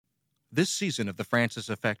This season of The Francis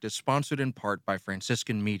Effect is sponsored in part by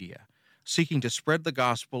Franciscan Media, seeking to spread the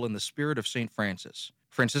gospel in the spirit of St. Francis.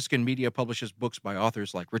 Franciscan Media publishes books by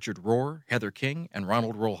authors like Richard Rohr, Heather King, and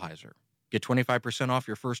Ronald Rolheiser. Get 25% off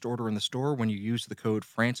your first order in the store when you use the code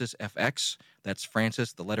FrancisFX, that's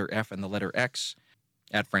Francis, the letter F, and the letter X,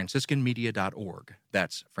 at franciscanmedia.org.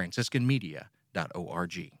 That's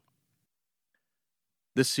franciscanmedia.org.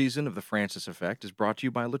 This season of The Francis Effect is brought to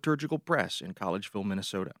you by Liturgical Press in Collegeville,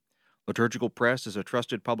 Minnesota. Liturgical Press is a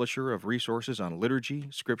trusted publisher of resources on liturgy,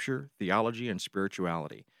 scripture, theology, and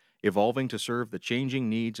spirituality, evolving to serve the changing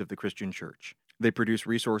needs of the Christian Church. They produce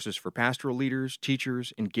resources for pastoral leaders,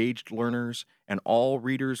 teachers, engaged learners, and all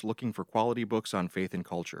readers looking for quality books on faith and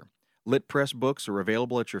culture. Lit Press books are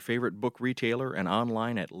available at your favorite book retailer and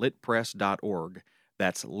online at litpress.org.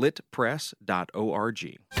 That's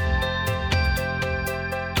litpress.org.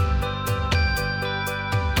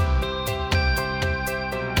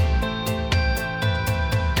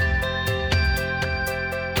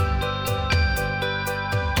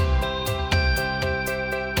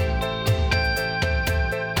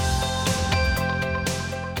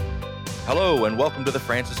 Hello, and welcome to the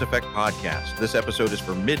Francis Effect Podcast. This episode is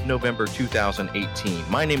for mid-November 2018.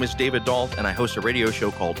 My name is David Dalt, and I host a radio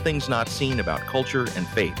show called Things Not Seen about culture and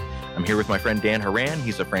faith. I'm here with my friend Dan Horan.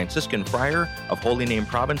 He's a Franciscan friar of Holy Name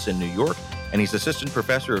Province in New York, and he's assistant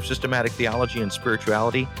professor of systematic theology and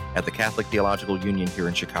spirituality at the Catholic Theological Union here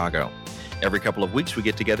in Chicago. Every couple of weeks, we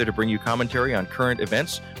get together to bring you commentary on current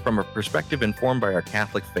events from a perspective informed by our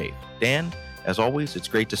Catholic faith. Dan, as always, it's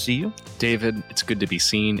great to see you. David, it's good to be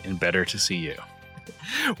seen and better to see you.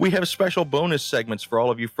 We have special bonus segments for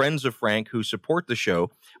all of you friends of Frank who support the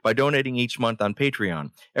show by donating each month on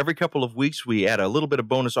Patreon. Every couple of weeks, we add a little bit of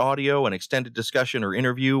bonus audio, an extended discussion or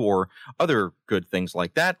interview, or other good things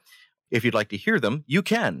like that. If you'd like to hear them, you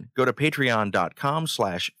can go to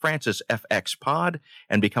patreon.com/FrancisFXPod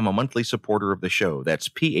and become a monthly supporter of the show. That's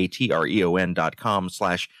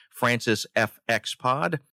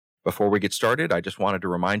patreon.com/FrancisFXPod. Before we get started, I just wanted to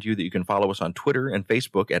remind you that you can follow us on Twitter and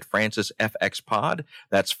Facebook at FrancisFXPod.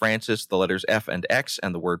 That's Francis, the letters F and X,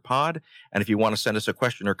 and the word pod. And if you want to send us a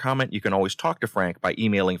question or comment, you can always talk to Frank by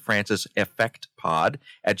emailing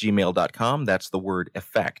franciseffectpod@gmail.com. That's the word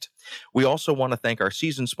effect. We also want to thank our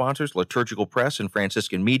season sponsors, Liturgical Press and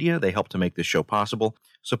Franciscan Media. They help to make this show possible.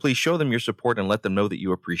 So please show them your support and let them know that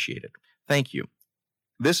you appreciate it. Thank you.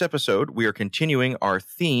 This episode, we are continuing our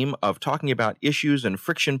theme of talking about issues and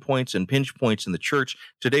friction points and pinch points in the church.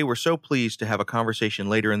 Today, we're so pleased to have a conversation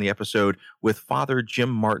later in the episode with Father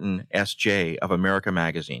Jim Martin, S.J. of America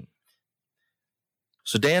Magazine.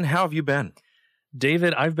 So, Dan, how have you been?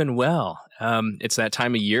 David, I've been well. It's that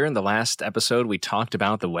time of year. In the last episode, we talked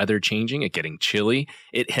about the weather changing, it getting chilly.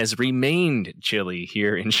 It has remained chilly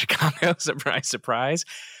here in Chicago, surprise, surprise.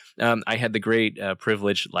 I had the great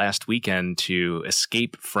privilege last weekend to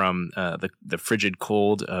escape from the frigid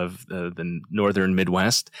cold of the northern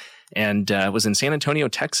Midwest and was in San Antonio,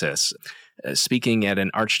 Texas, speaking at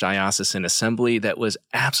an archdiocesan assembly that was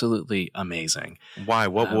absolutely amazing. Why?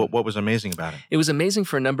 What was amazing about it? It was amazing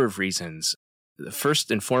for a number of reasons. First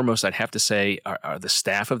and foremost, I'd have to say, are the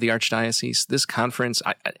staff of the Archdiocese. This conference,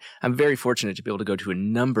 I'm very fortunate to be able to go to a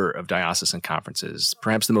number of diocesan conferences,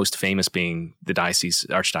 perhaps the most famous being the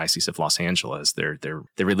Archdiocese of Los Angeles. Their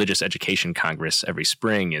Religious Education Congress every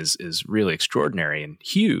spring is really extraordinary and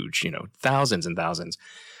huge, thousands and thousands.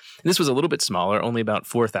 This was a little bit smaller, only about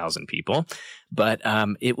 4,000 people, but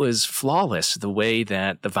it was flawless the way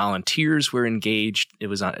that the volunteers were engaged.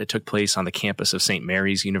 It took place on the campus of St.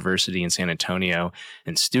 Mary's University in San Antonio,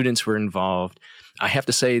 and students were involved. I have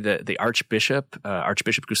to say that the Archbishop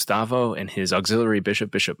Gustavo, and his auxiliary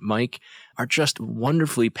bishop, Bishop Mike, are just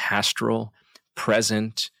wonderfully pastoral,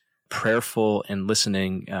 present, prayerful, and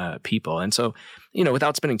listening people. And so,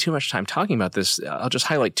 without spending too much time talking about this, I'll just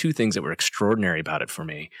highlight two things that were extraordinary about it for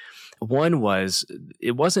me. One was,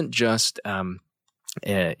 it wasn't just an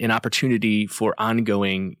opportunity for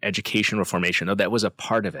ongoing educational formation, though that was a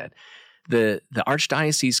part of it. The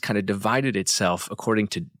Archdiocese kind of divided itself according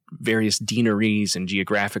to various deaneries and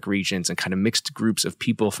geographic regions and kind of mixed groups of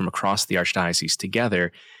people from across the Archdiocese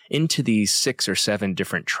together into these 6 or 7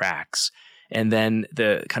 different tracks. And then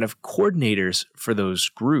the kind of coordinators for those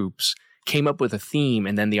groups came up with a theme,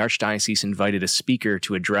 and then the Archdiocese invited a speaker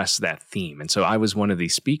to address that theme. And so I was one of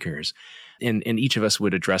these speakers, and each of us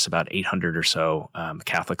would address about 800 or so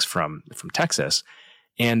Catholics from Texas.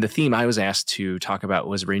 And the theme I was asked to talk about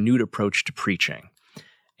was a renewed approach to preaching.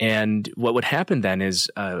 And what would happen then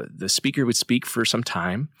is the speaker would speak for some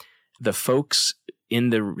time. The folks in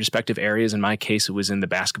the respective areas. In my case, it was in the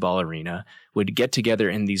basketball arena, would get together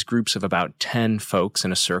in these groups of about 10 folks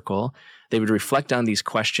in a circle. They would reflect on these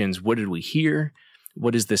questions. What did we hear?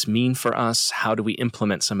 What does this mean for us? How do we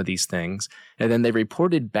implement some of these things? And then they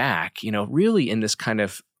reported back, really in this kind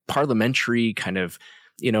of parliamentary kind of,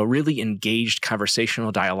 really engaged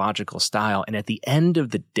conversational dialogical style. And at the end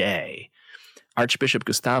of the day, Archbishop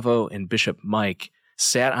Gustavo and Bishop Mike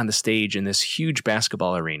sat on the stage in this huge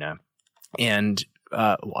basketball arena, and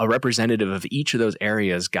a representative of each of those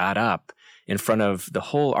areas got up in front of the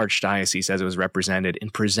whole archdiocese as it was represented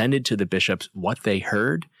and presented to the bishops what they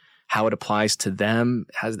heard, how it applies to them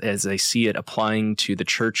as they see it applying to the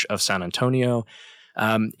Church of San Antonio.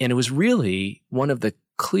 And it was really one of the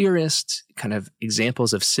clearest kind of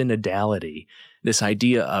examples of synodality, this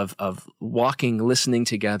idea of walking, listening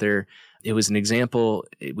together. It was an example,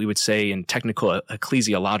 we would say, in technical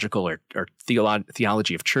ecclesiological or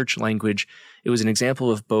theology of church language. It was an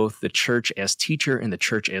example of both the church as teacher and the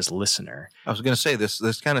church as listener. I was going to say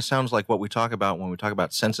this kind of sounds like what we talk about when we talk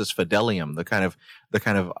about sensus fidelium, the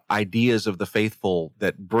kind of ideas of the faithful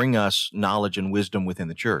that bring us knowledge and wisdom within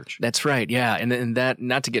the church. That's right, yeah. And that,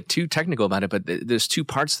 not to get too technical about it, but there's two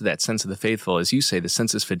parts to that sense of the faithful. As you say, the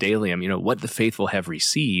sensus fidelium, what the faithful have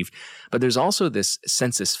received. But there's also this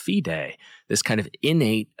sensus fide, this kind of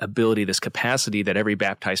innate ability, this capacity that every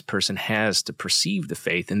baptized person has to perceive the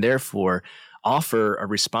faith and therefore offer a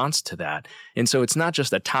response to that. And so it's not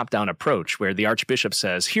just a top-down approach where the archbishop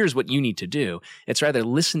says, here's what you need to do. It's rather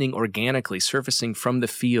listening organically, surfacing from the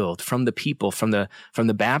field, from the people, from the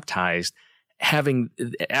baptized,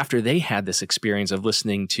 after they had this experience of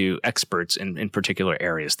listening to experts in particular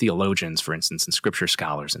areas, theologians, for instance, and scripture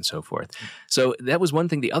scholars and so forth. So that was one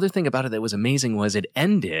thing. The other thing about it that was amazing was it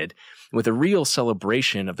ended with a real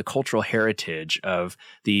celebration of the cultural heritage of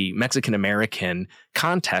the Mexican-American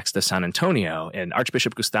context of San Antonio. And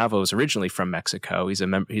Archbishop Gustavo is originally from Mexico. He's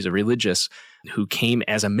a religious who came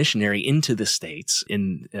as a missionary into the States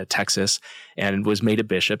in Texas and was made a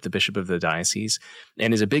bishop, the bishop of the diocese,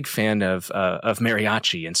 and is a big fan of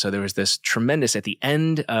mariachi. And so there was this tremendous, at the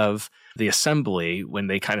end of the assembly, when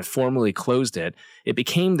they kind of formally closed it, it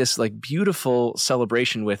became this like beautiful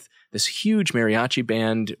celebration with this huge mariachi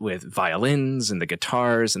band with violins and the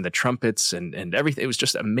guitars and the trumpets and everything. It was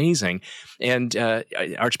just amazing. And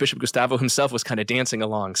Archbishop Gustavo himself was kind of dancing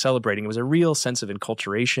along, celebrating. It was a real sense of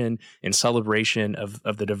enculturation and celebration of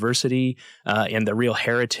the diversity and the real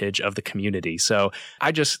heritage of the community. So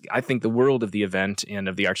I think the world of the event and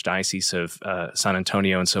of the Archdiocese of San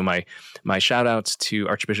Antonio. And so my shout outs to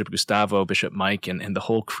Archbishop Gustavo, Bishop Mike, and the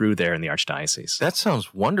whole crew there in the Archdiocese. That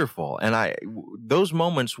sounds wonderful. And those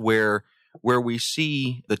moments where we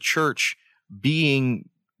see the church being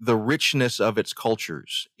the richness of its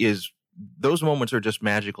cultures, those moments are just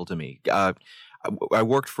magical to me. I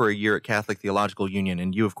worked for a year at Catholic Theological Union,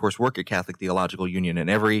 and you, of course, work at Catholic Theological Union. And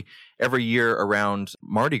every year around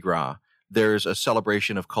Mardi Gras, there's a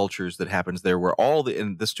celebration of cultures that happens there where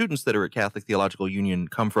and the students that are at Catholic Theological Union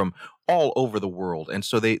come from all over the world. And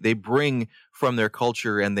so they bring from their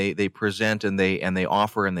culture and they present and they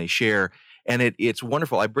offer and they share. And it's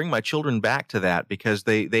wonderful. I bring my children back to that because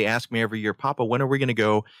they ask me every year, Papa, when are we going to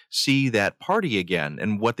go see that party again?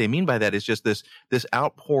 And what they mean by that is just this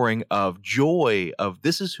outpouring of joy of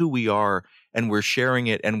this is who we are, and we're sharing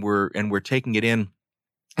it and we're taking it in.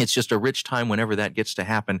 It's just a rich time whenever that gets to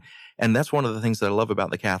happen. And that's one of the things that I love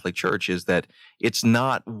about the Catholic Church is that it's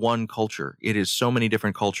not one culture. It is so many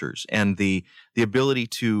different cultures. And the ability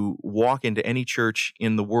to walk into any church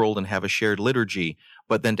in the world and have a shared liturgy,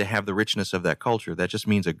 but then to have the richness of that culture, that just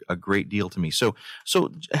means a great deal to me. So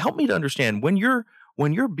help me to understand, when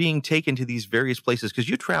you're being taken to these various places, because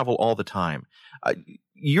you travel all the time,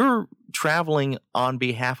 you're traveling on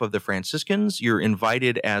behalf of the Franciscans, you're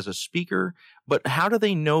invited as a speaker, but how do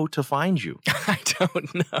they know to find you? I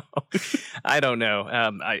don't know.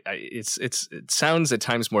 It sounds at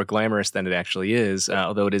times more glamorous than it actually is,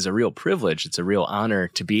 although it is a real privilege. It's a real honor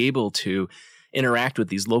to be able to interact with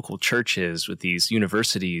these local churches, with these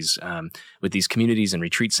universities, with these communities and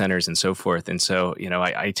retreat centers and so forth. And so,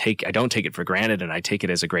 I don't take it for granted, and I take it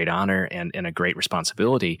as a great honor and a great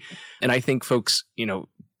responsibility. And I think folks,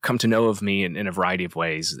 come to know of me in a variety of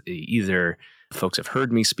ways. Either folks have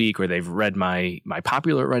heard me speak, or they've read my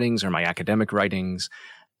popular writings or my academic writings.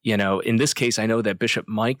 In this case, I know that Bishop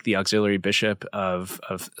Mike, the auxiliary bishop of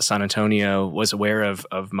San Antonio, was aware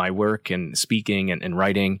of my work and speaking and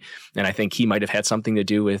writing. And I think he might have had something to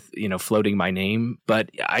do with, floating my name. But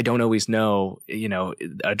I don't always know,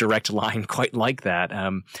 a direct line quite like that.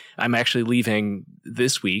 I'm actually leaving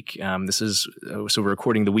this week. So we're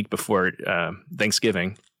recording the week before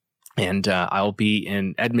Thanksgiving. And I'll be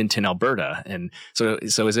in Edmonton, Alberta. And so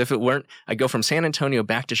as if it weren't, I go from San Antonio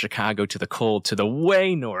back to Chicago to the cold, to the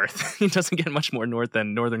way north. It doesn't get much more north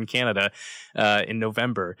than northern Canada in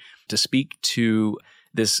November, to speak to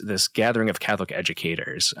this gathering of Catholic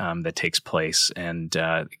educators that takes place. And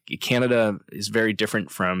Canada is very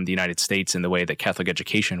different from the United States in the way that Catholic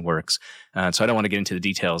education works. So I don't want to get into the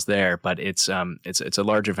details there, but it's a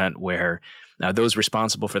large event where those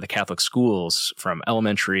responsible for the Catholic schools, from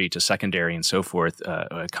elementary to secondary and so forth,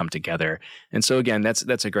 come together. And so again,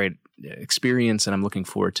 that's a great experience, and I'm looking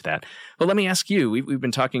forward to that. Well, let me ask you, we've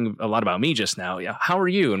been talking a lot about me just now. How are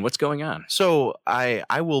you, and what's going on? So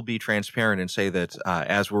I will be transparent and say that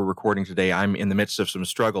as we're recording today, I'm in the midst of some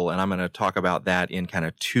struggle, and I'm going to talk about that in kind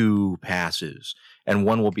of two passes. And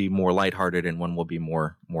one will be more lighthearted and one will be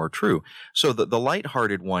more true. So the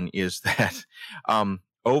lighthearted one is that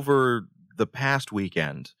over the past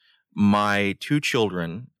weekend, my two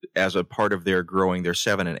children, as a part of their growing, they're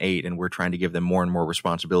 7 and 8, and we're trying to give them more and more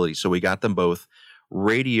responsibility. So we got them both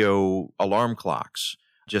radio alarm clocks,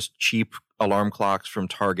 just cheap alarm clocks from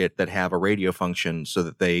Target that have a radio function so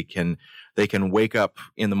that they can wake up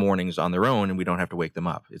in the mornings on their own and we don't have to wake them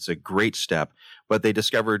up. It's a great step. But they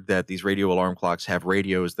discovered that these radio alarm clocks have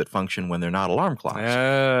radios that function when they're not alarm clocks.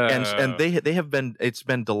 Oh. And they have been, it's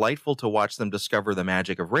been delightful to watch them discover the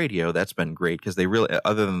magic of radio. That's been great because they really,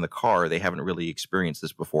 other than the car, they haven't really experienced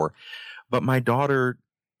this before. But my daughter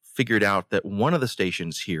figured out that one of the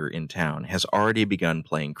stations here in town has already begun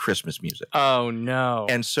playing Christmas music. Oh, no.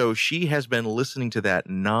 And so she has been listening to that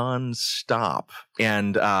nonstop.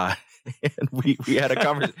 And we had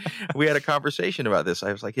a conversation about this.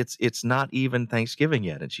 I was like, it's not even Thanksgiving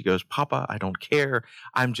yet. And she goes, Papa, I don't care.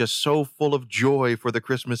 I'm just so full of joy for the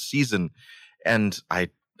Christmas season. And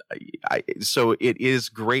so it is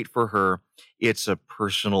great for her. It's a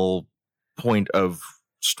personal point of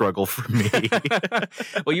struggle for me.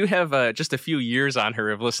 Well, you have just a few years on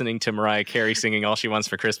her of listening to Mariah Carey singing All She Wants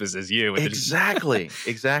for Christmas Is You. Exactly.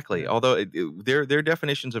 Although their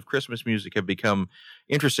definitions of Christmas music have become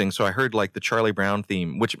interesting. So I heard like the Charlie Brown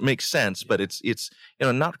theme, which makes sense, but it's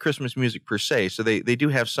not Christmas music per se. So they do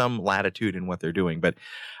have some latitude in what they're doing. But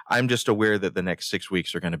I'm just aware that the next 6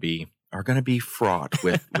 weeks are going to be fraught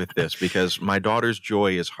with this, because my daughter's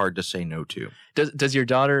joy is hard to say no to. Does your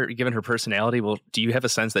daughter, given her personality, do you have a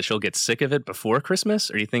sense that she'll get sick of it before Christmas,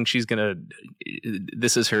 or do you think she's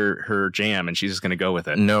this is her jam and she's just gonna go with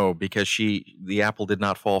it? No, because the apple did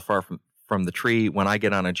not fall far from the tree. When I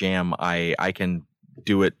get on a jam, I can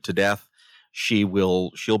do it to death.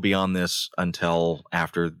 She'll be on this until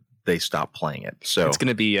after they stop playing it. So it's going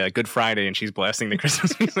to be Good Friday and she's blasting the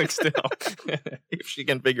Christmas music still. If she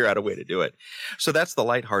can figure out a way to do it. So that's the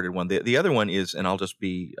lighthearted one. The other one is, and I'll just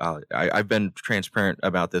be, I've been transparent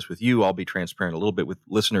about this with you. I'll be transparent a little bit with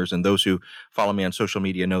listeners, and those who follow me on social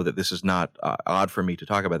media know that this is not odd for me to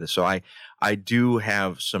talk about this. So I do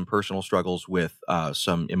have some personal struggles with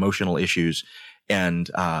some emotional issues. And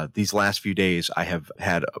these last few days, I have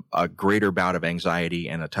had a greater bout of anxiety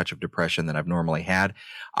and a touch of depression than I've normally had.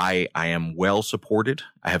 I am well supported.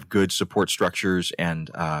 I have good support structures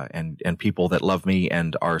and people that love me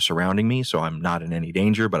and are surrounding me. So I'm not in any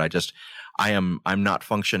danger. But I'm not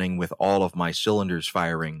functioning with all of my cylinders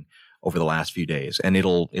firing over the last few days. And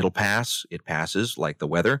it'll pass. It passes like the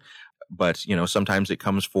weather. But, sometimes it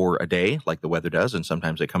comes for a day like the weather does, and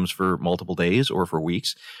sometimes it comes for multiple days or for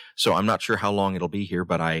weeks. So I'm not sure how long it'll be here,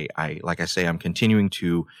 but I like I say, I'm continuing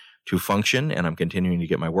to function, and I'm continuing to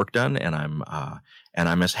get my work done, and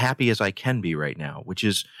I'm as happy as I can be right now, which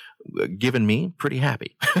is given me pretty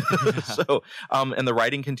happy. So, and the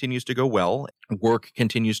writing continues to go well. Work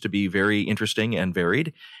continues to be very interesting and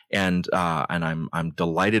varied. And I'm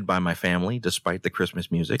delighted by my family, despite the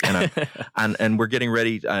Christmas music. And we're getting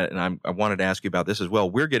ready. And I wanted to ask you about this as well.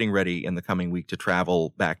 We're getting ready in the coming week to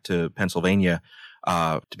travel back to Pennsylvania,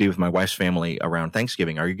 to be with my wife's family around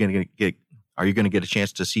Thanksgiving. Are you going to get a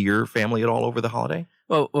chance to see your family at all over the holiday?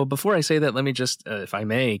 Well, before I say that, let me just, if I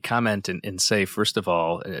may, comment and say, first of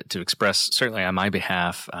all, to express, certainly on my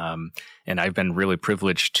behalf, and I've been really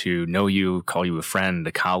privileged to know you, call you a friend,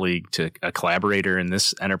 a colleague, a collaborator in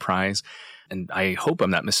this enterprise. And I hope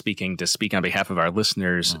I'm not misspeaking to speak on behalf of our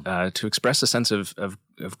listeners, to express a sense of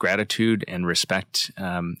gratitude and respect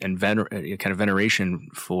and kind of veneration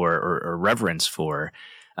for or reverence for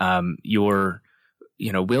your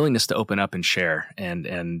willingness to open up and share,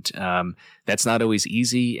 and that's not always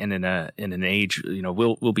easy. And in an age,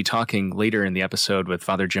 we'll be talking later in the episode with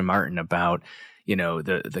Father Jim Martin about,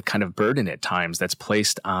 the kind of burden at times that's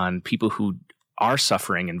placed on people who are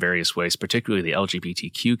suffering in various ways, particularly the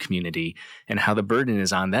LGBTQ community, and how the burden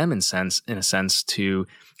is on them in a sense to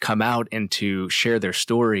come out and to share their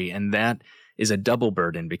story. And that is a double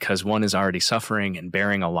burden because one is already suffering and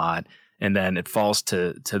bearing a lot. And then it falls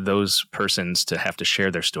to those persons to have to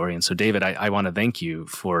share their story. And so, David, I want to thank you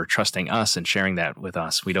for trusting us and sharing that with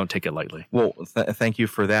us. We don't take it lightly. Well, thank you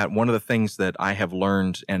for that. One of the things that I have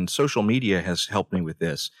learned, and social media has helped me with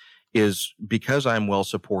this, is because I'm well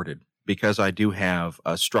supported, because I do have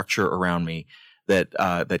a structure around me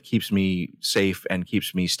that keeps me safe and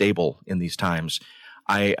keeps me stable in these times.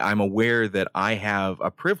 I'm aware that I have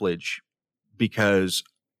a privilege because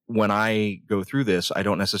when I go through this, I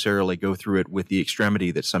don't necessarily go through it with the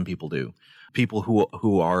extremity that some people do. People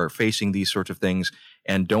who are facing these sorts of things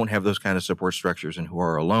and don't have those kind of support structures and who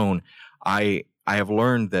are alone, I have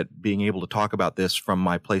learned that being able to talk about this from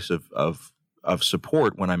my place of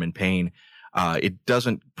support when I'm in pain, it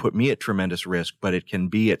doesn't put me at tremendous risk, but it can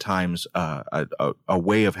be at times a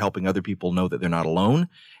way of helping other people know that they're not alone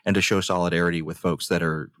and to show solidarity with folks that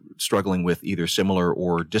are struggling with either similar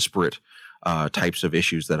or disparate types of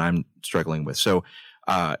issues that I'm struggling with. So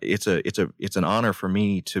it's an honor for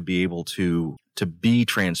me to be able to be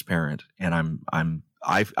transparent, and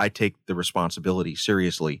I take the responsibility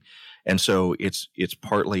seriously, and so it's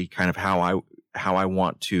partly kind of how I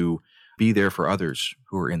want to be there for others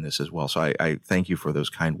who are in this as well. So I thank you for those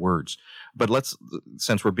kind words. But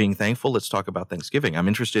since we're being thankful, let's talk about Thanksgiving. I'm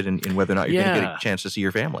interested in whether or not you're going to get a chance to see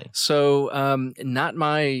your family. So not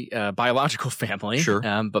my biological family, sure,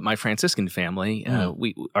 but my Franciscan family.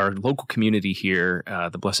 Our local community here,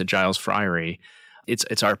 the Blessed Giles Friary,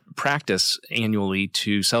 it's our practice annually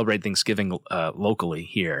to celebrate Thanksgiving locally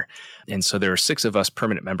here. And so there are 6 of us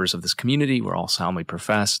permanent members of this community. We're all solemnly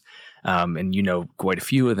professed, and you know quite a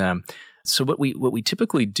few of them. So what we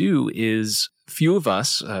typically do is few of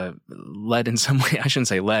us, led in some way, I shouldn't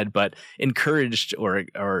say led, but encouraged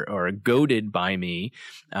or goaded by me,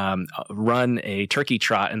 run a turkey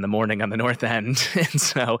trot in the morning on the North End. And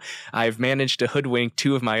so I've managed to hoodwink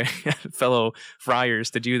 2 of my fellow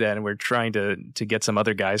friars to do that. And we're trying to get some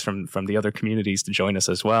other guys from the other communities to join us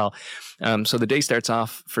as well. So the day starts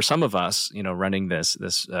off for some of us, running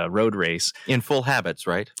this road race. In full habits,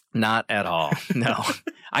 right? Not at all. No,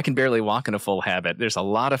 I can barely walk in a full habit. There's a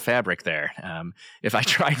lot of fabric there. If I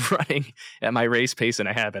tried running at my race pace in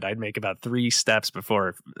a habit, I'd make about 3 steps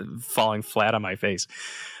before falling flat on my face.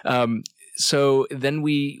 So then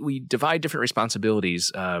we divide different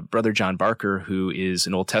responsibilities. Brother John Barker, who is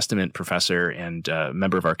an Old Testament professor and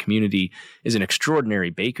member of our community, is an extraordinary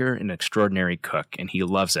baker and an extraordinary cook, and he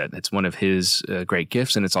loves it. It's one of his great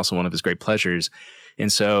gifts, and it's also one of his great pleasures.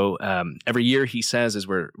 And so every year he says, as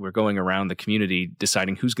we're going around the community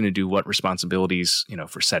deciding who's going to do what responsibilities,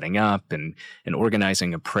 for setting up and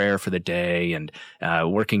organizing a prayer for the day and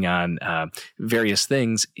working on various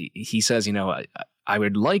things, he says, I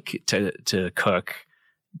would like to cook,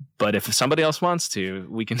 but if somebody else wants to,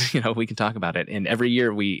 we can talk about it. And every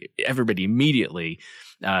year everybody immediately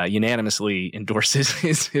unanimously endorses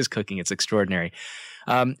his cooking. It's extraordinary.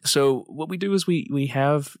 So what we do is we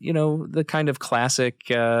have, the kind of classic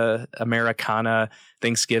Americana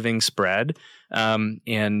Thanksgiving spread,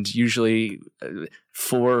 and usually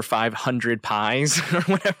 400 or 500 pies or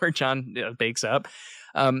whatever John bakes up.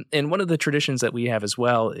 And one of the traditions that we have as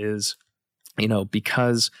well is,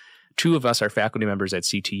 because 2 of us are faculty members at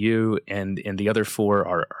CTU and the other 4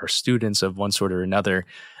 are students of one sort or another,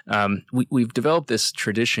 we've developed this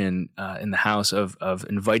tradition in the house of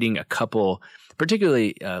inviting a couple,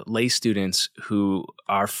 particularly lay students who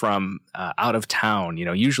are from out of town,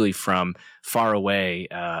 usually from far away,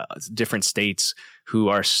 different states, who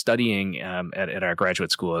are studying at our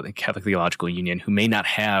graduate school at the Catholic Theological Union, who may not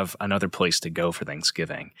have another place to go for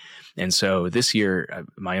Thanksgiving. And so this year,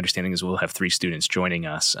 my understanding is we'll have 3 students joining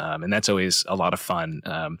us, and that's always a lot of fun.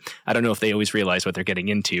 I don't know if they always realize what they're getting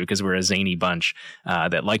into because we're a zany bunch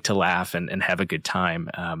that like to laugh and have a good time,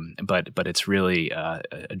 but it's really a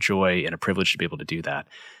joy and a privilege to be able to do that.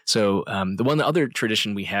 So the other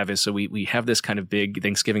tradition we have is, so we have this kind of big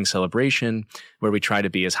Thanksgiving celebration where we try to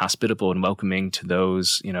be as hospitable and welcoming to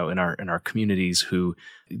those, in our communities who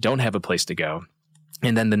don't have a place to go.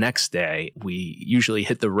 And then the next day, we usually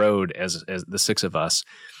hit the road as the 6 of us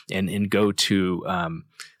and go to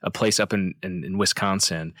a place up in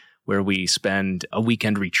Wisconsin where we spend a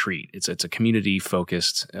weekend retreat. It's a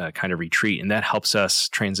community-focused kind of retreat, and that helps us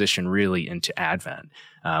transition really into Advent.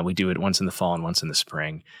 We do it once in the fall and once in the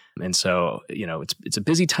spring. And so, it's a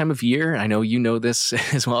busy time of year. I know you know this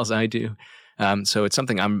as well as I do. So it's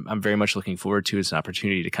something I'm very much looking forward to. It's an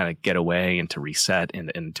opportunity to kind of get away and to reset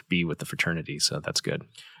and to be with the fraternity. So that's good.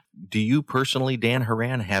 Do you personally, Dan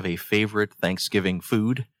Horan, have a favorite Thanksgiving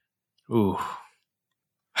food? Ooh.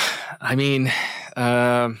 I mean,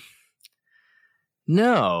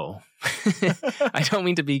 no. I don't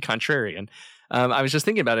mean to be contrarian. I was just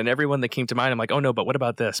thinking about it, and everyone that came to mind, I'm like, oh no, but what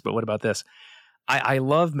about this? But what about this? I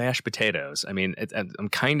love mashed potatoes. I mean, I'm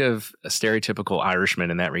kind of a stereotypical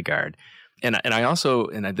Irishman in that regard. And I also,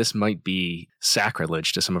 and this might be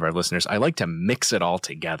sacrilege to some of our listeners, I like to mix it all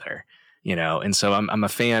together, you know. And so I'm a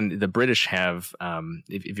fan. The British have,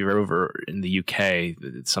 if you're over in the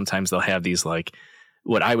UK, sometimes they'll have these like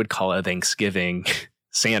what I would call a Thanksgiving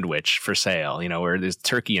sandwich for sale, you know, where there's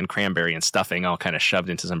turkey and cranberry and stuffing all kind of shoved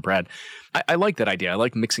into some bread. I like that idea. I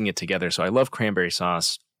like mixing it together. So I love cranberry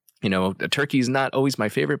sauce. You know, turkey is not always my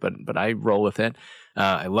favorite, but I roll with it.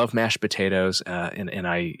 I love mashed potatoes, and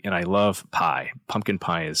I love pie. Pumpkin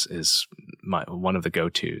pie is one of the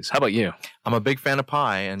go-tos. How about you? I'm a big fan of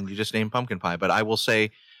pie, and you just named pumpkin pie. But I will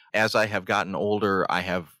say, as I have gotten older, I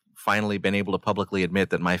have finally been able to publicly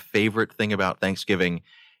admit that my favorite thing about Thanksgiving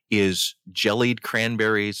is jellied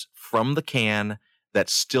cranberries from the can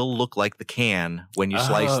that still look like the can when you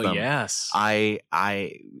slice them. Yes. I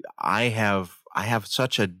have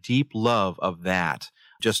such a deep love of that.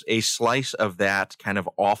 Just a slice of that kind of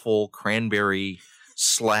awful cranberry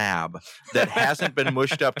slab that hasn't been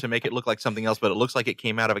mushed up to make it look like something else, but it looks like it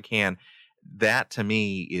came out of a can. That to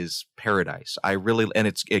me is paradise. And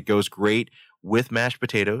it goes great with mashed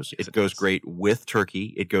potatoes. It goes great with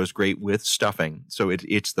turkey. It goes great with stuffing. So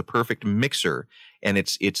it's the perfect mixer, and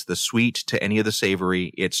it's the sweet to any of the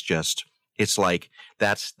savory. It's like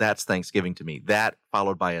that's Thanksgiving to me. That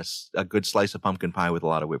followed by a good slice of pumpkin pie with a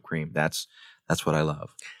lot of whipped cream. That's what I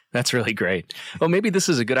love. That's really great. Well, maybe this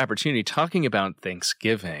is a good opportunity talking about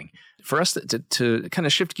Thanksgiving for us to kind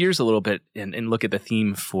of shift gears a little bit and look at the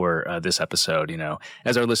theme for this episode. You know,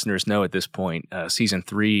 as our listeners know at this point, season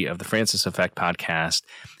 3 of the Francis Effect podcast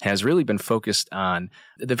has really been focused on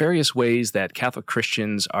the various ways that Catholic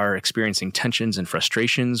Christians are experiencing tensions and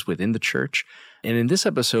frustrations within the church. And in this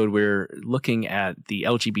episode, we're looking at the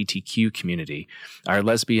LGBTQ community, our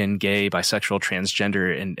lesbian, gay, bisexual,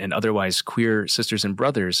 transgender, and otherwise queer sisters and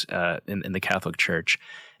brothers in the Catholic Church.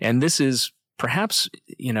 And this is perhaps,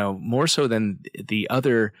 you know, more so than the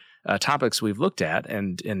other topics we've looked at,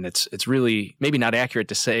 and it's really maybe not accurate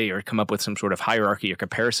to say or come up with some sort of hierarchy or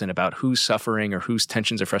comparison about who's suffering or whose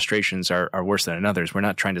tensions or frustrations are worse than others. We're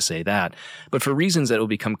not trying to say that. But for reasons that will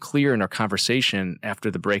become clear in our conversation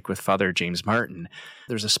after the break with Father James Martin,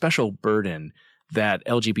 there's a special burden that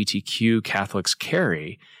LGBTQ Catholics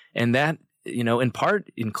carry, and that, you know, in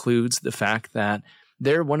part includes the fact that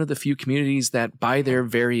they're one of the few communities that by their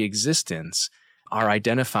very existence are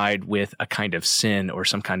identified with a kind of sin or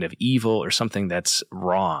some kind of evil or something that's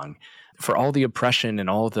wrong. For all the oppression and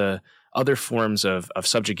all the other forms of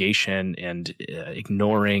subjugation and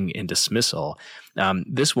ignoring and dismissal,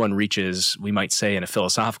 this one reaches, we might say in a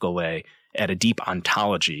philosophical way, at a deep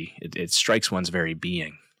ontology. It strikes one's very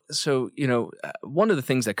being. So, you know, one of the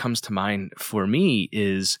things that comes to mind for me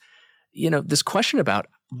is, you know, this question about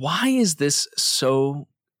why is this so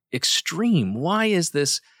extreme? Why is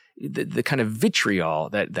this the kind of vitriol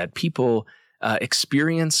that people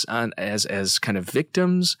experience as kind of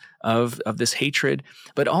victims of this hatred,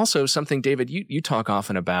 but also something, David, you talk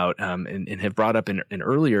often about and have brought up in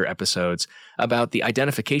earlier episodes about the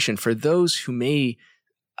identification for those who may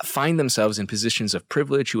find themselves in positions of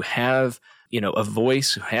privilege, who have, you know, a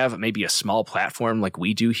voice, who have maybe a small platform like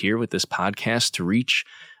we do here with this podcast to reach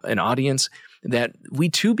an audience, that we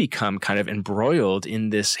too become kind of embroiled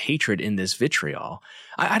in this hatred, in this vitriol.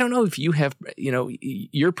 I don't know if you have, you know,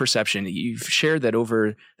 your perception. You've shared that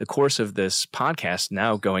over the course of this podcast,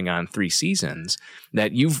 now going on 3 seasons,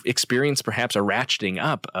 that you've experienced perhaps a ratcheting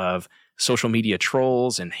up of social media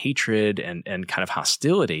trolls and hatred and kind of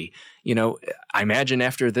hostility. You know, I imagine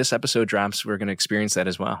after this episode drops, we're going to experience that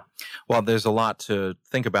as well. Well, there's a lot to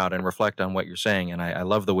think about and reflect on what you're saying. And I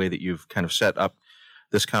love the way that you've kind of set up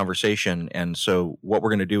this conversation. And so what we're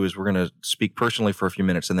going to do is we're going to speak personally for a few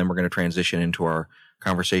minutes, and then we're going to transition into our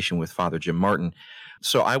conversation with Father Jim Martin.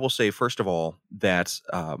 So I will say, first of all, that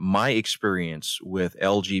my experience with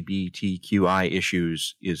LGBTQI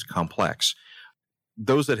issues is complex.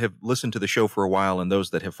 Those that have listened to the show for a while and those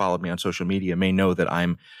that have followed me on social media may know that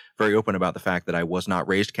I'm very open about the fact that I was not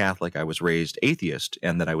raised Catholic. I was raised atheist,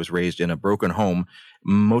 and that I was raised in a broken home,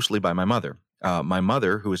 mostly by my mother. My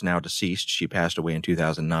mother, who is now deceased, she passed away in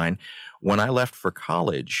 2009. When I left for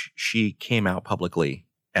college, she came out publicly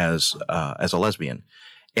as a lesbian.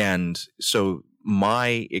 And so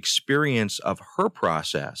my experience of her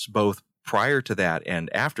process, both prior to that and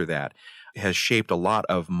after that, has shaped a lot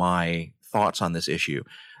of my thoughts on this issue.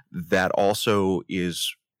 That also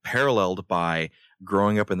is paralleled by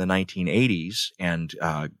growing up in the 1980s and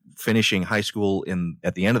finishing high school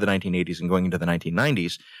at the end of the 1980s and going into the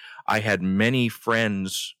 1990s. I had many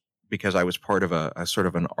friends, because I was part of a sort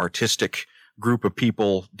of an artistic group of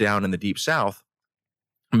people down in the Deep South,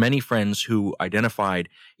 many friends who identified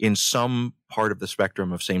in some part of the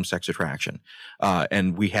spectrum of same-sex attraction.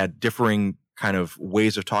 And we had differing kind of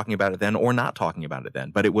ways of talking about it then or not talking about it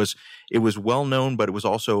then. But it was well known, but it was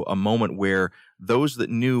also a moment where those that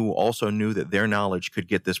knew also knew that their knowledge could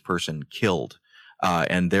get this person killed.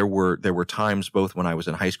 And there were times both when I was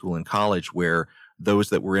in high school and college where those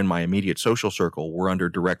that were in my immediate social circle were under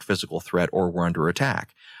direct physical threat or were under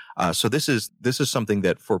attack. So this is something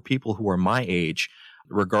that for people who are my age,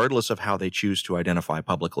 regardless of how they choose to identify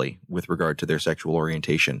publicly with regard to their sexual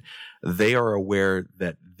orientation, they are aware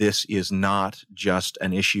that this is not just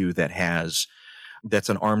an issue that's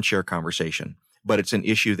an armchair conversation, but it's an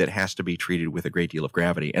issue that has to be treated with a great deal of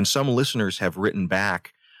gravity. And some listeners have written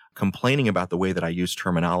back complaining about the way that I use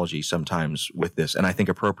terminology sometimes with this, and I think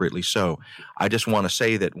appropriately so. I just want to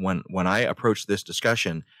say that when I approach this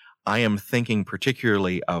discussion, I am thinking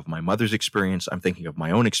particularly of my mother's experience. I'm thinking of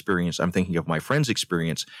my own experience. I'm thinking of my friend's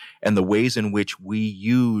experience and the ways in which we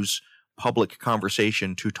use public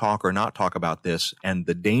conversation to talk or not talk about this and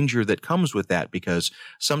the danger that comes with that, because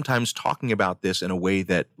sometimes talking about this in a way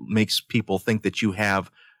that makes people think that you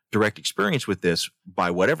have direct experience with this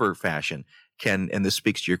by whatever fashion can, and this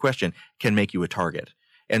speaks to your question, can make you a target.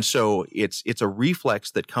 And so it's a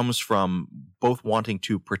reflex that comes from both wanting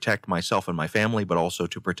to protect myself and my family, but also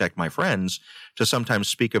to protect my friends, to sometimes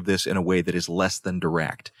speak of this in a way that is less than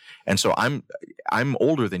direct. And so I'm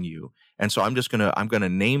older than you. And so I'm going to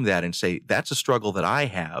name that and say that's a struggle that I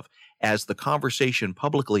have. As the conversation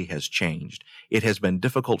publicly has changed, it has been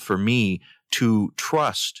difficult for me to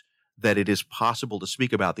trust that it is possible to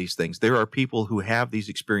speak about these things. There are people who have these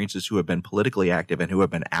experiences who have been politically active and who have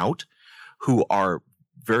been out, who are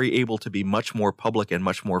very able to be much more public and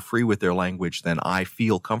much more free with their language than I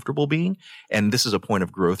feel comfortable being. And this is a point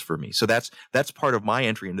of growth for me. So that's part of my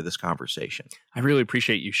entry into this conversation. I really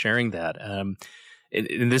appreciate you sharing that.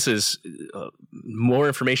 And this is more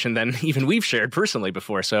information than even we've shared personally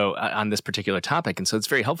before. So on this particular topic. And so it's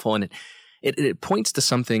very helpful. And it points to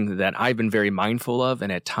something that I've been very mindful of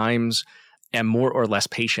and at times am more or less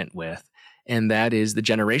patient with. And that is the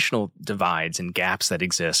generational divides and gaps that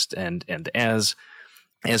exist. And as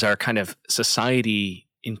our kind of society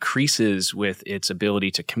increases with its ability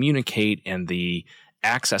to communicate and the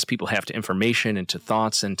access people have to information and to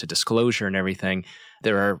thoughts and to disclosure and everything,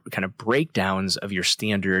 there are kind of breakdowns of your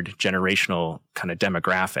standard generational kind of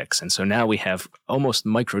demographics. And so now we have almost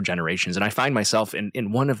micro generations. And I find myself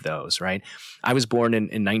in one of those, right? I was born in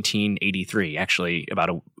 1983, actually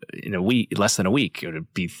in a week, less than a week. It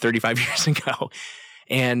would be 35 years ago.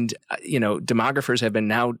 And, demographers have been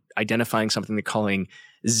now identifying something they're calling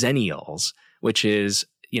Zennials, which is,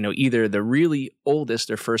 either the really oldest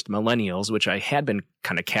or first millennials, which I had been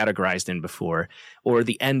kind of categorized in before, or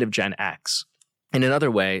the end of Gen X. And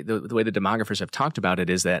another way, the way the demographers have talked about it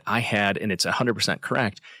is that I had, and it's 100%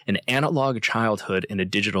 correct, an analog childhood and a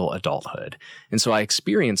digital adulthood. And so I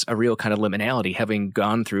experienced a real kind of liminality, having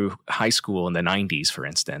gone through high school in the 90s, for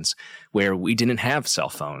instance, where we didn't have cell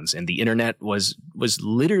phones and the internet was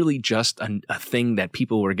literally just a thing that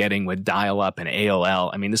people were getting with dial-up and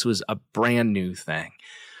AOL. I mean, this was a brand new thing.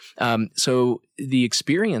 So the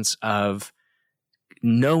experience of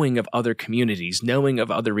knowing of other communities, knowing of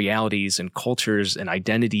other realities and cultures and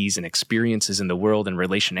identities and experiences in the world and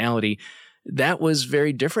relationality, that was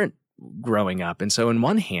very different growing up. And so on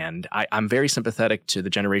one hand, I'm very sympathetic to the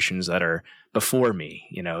generations that are before me,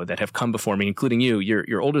 that have come before me, including you.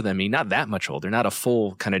 You're older than me, not that much older, not a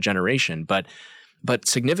full kind of generation, but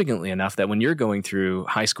significantly enough that when you're going through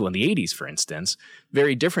high school in the 80s, for instance,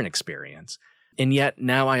 very different experience. And yet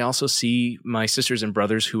now I also see my sisters and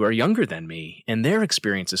brothers who are younger than me, and their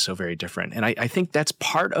experience is so very different. And I think that's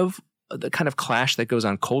part of the kind of clash that goes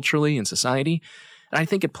on culturally in society. And I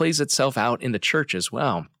think it plays itself out in the church as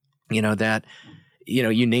well. You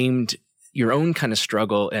named your own kind of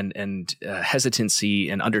struggle and hesitancy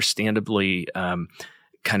and understandably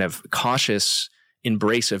kind of cautious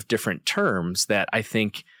embrace of different terms that I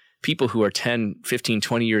think people who are 10, 15,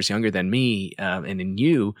 20 years younger than me and in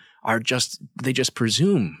you they just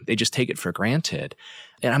presume, they just take it for granted.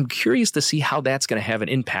 And I'm curious to see how that's going to have an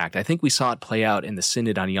impact. I think we saw it play out in the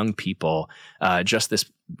Synod on Young People just this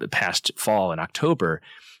past fall in October,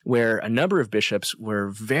 where a number of bishops were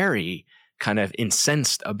very kind of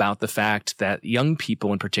incensed about the fact that young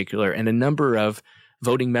people in particular and a number of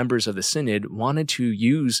voting members of the Synod wanted to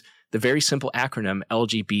use the very simple acronym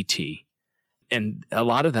LGBT. And a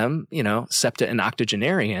lot of them, septa and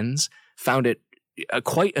octogenarians found it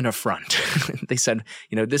quite an affront. They said,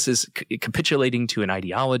 this is capitulating to an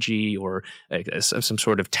ideology or some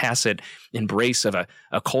sort of tacit embrace of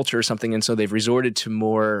a culture or something. And so they've resorted to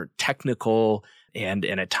more technical and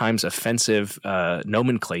at times offensive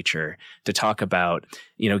nomenclature to talk about,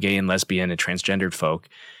 gay and lesbian and transgendered folk.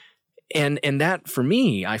 And that, for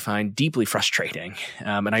me, I find deeply frustrating.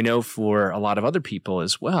 And I know for a lot of other people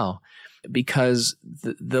as well, because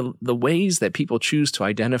the ways that people choose to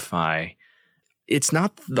identify, it's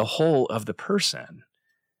not the whole of the person,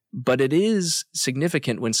 but it is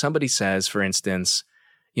significant when somebody says, for instance,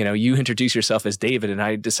 you introduce yourself as David and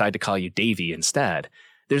I decide to call you Davy instead.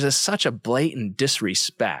 There's such a blatant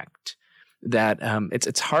disrespect that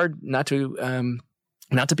it's hard not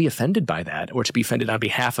to be offended by that, or to be offended on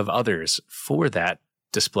behalf of others for that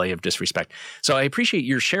display of disrespect. So I appreciate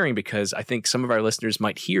your sharing, because I think some of our listeners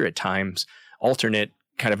might hear at times alternate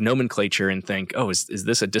kind of nomenclature and think, oh, is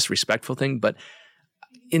this a disrespectful thing? But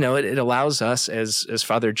it allows us, as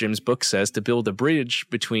Father Jim's book says, to build a bridge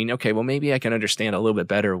between, okay, well, maybe I can understand a little bit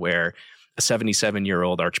better where a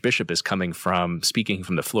 77-year-old archbishop is coming from, speaking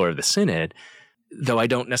from the floor of the synod, though I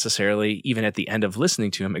don't necessarily, even at the end of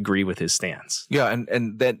listening to him, agree with his stance. Yeah,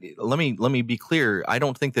 and that let me be clear. I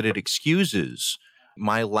don't think that it excuses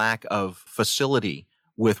my lack of facility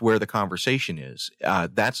with where the conversation is.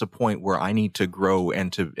 That's a point where I need to grow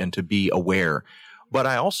and to be aware. But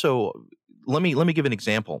I also let me give an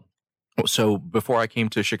example. So before I came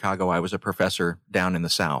to Chicago, I was a professor down in the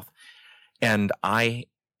South, and I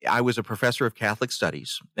was a professor of Catholic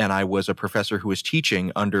studies, and I was a professor who was teaching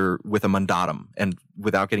with a mandatum. And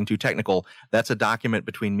without getting too technical, that's a document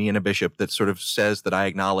between me and a bishop that sort of says that I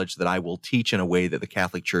acknowledge that I will teach in a way that the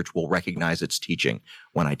Catholic Church will recognize its teaching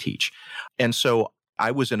when I teach. And so I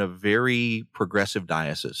was in a very progressive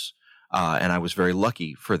diocese, and I was very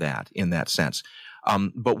lucky for that in that sense.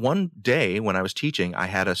 But one day when I was teaching, I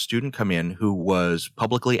had a student come in who was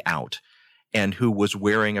publicly out and who was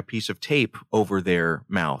wearing a piece of tape over their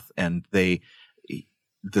mouth. And the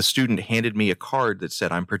student handed me a card that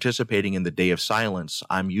said, "I'm participating in the Day of Silence.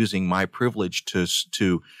 I'm using my privilege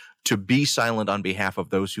to be silent on behalf of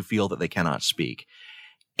those who feel that they cannot speak."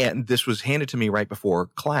 And this was handed to me right before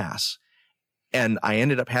class. And I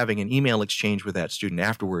ended up having an email exchange with that student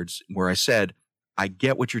afterwards where I said, "I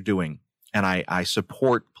get what you're doing, and I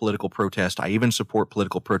support political protest. I even support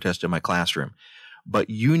political protest in my classroom.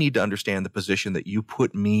 But you need to understand the position that you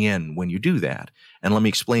put me in when you do that." And let me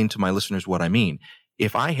explain to my listeners what I mean.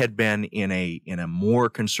 If I had been in a more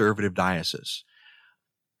conservative diocese,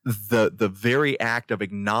 the very act of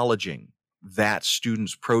acknowledging that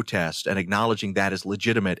student's protest and acknowledging that as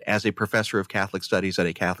legitimate as a professor of Catholic studies at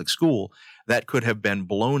a Catholic school, that could have been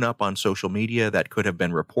blown up on social media, that could have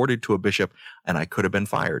been reported to a bishop, and I could have been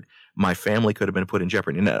fired. My family could have been put in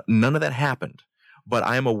jeopardy. None of that happened. But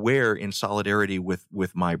I am aware, in solidarity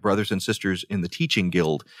with my brothers and sisters in the teaching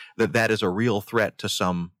guild, that is a real threat to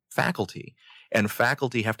some faculty. And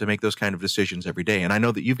faculty have to make those kind of decisions every day. And I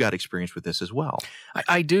know that you've got experience with this as well.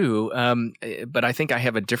 I do, but I think I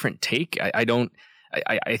have a different take.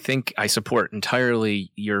 I think I support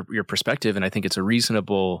entirely your perspective, and I think it's a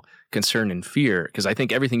reasonable concern and fear, because I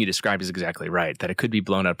think everything you described is exactly right, that it could be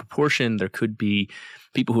blown out of proportion. There could be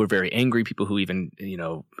people who are very angry, people who even,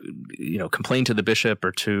 complain to the bishop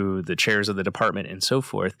or to the chairs of the department and so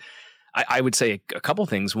forth. I would say a couple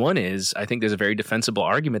things. One is, I think there's a very defensible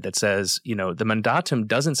argument that says, the mandatum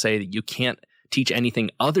doesn't say that you can't teach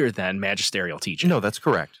anything other than magisterial teaching. No, that's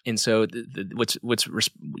correct. And so what's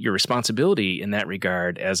your responsibility in that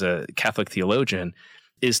regard as a Catholic theologian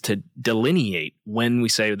is to delineate when we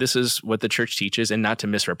say this is what the church teaches and not to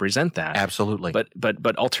misrepresent that. Absolutely.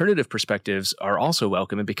 But alternative perspectives are also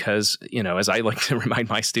welcome. And because, as I like to remind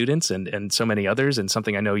my students and so many others, and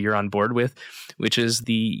something I know you're on board with, which is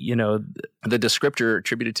the descriptor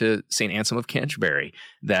attributed to St. Anselm of Canterbury,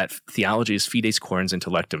 that theology is fides quorens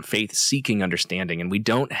intellectum, faith seeking understanding. And we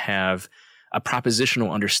don't have a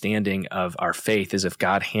propositional understanding of our faith as if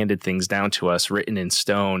God handed things down to us written in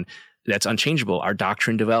stone that's unchangeable. Our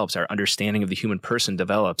doctrine develops, our understanding of the human person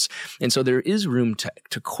develops. And so there is room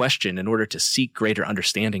to question in order to seek greater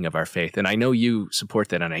understanding of our faith. And I know you support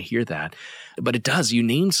that, and I hear that. But it does, you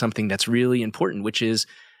named something that's really important, which is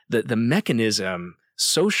the mechanism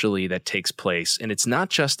socially that takes place. And it's not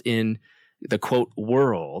just in the quote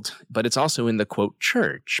world, but it's also in the quote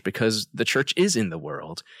church, because the church is in the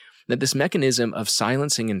world. That this mechanism of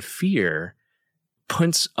silencing and fear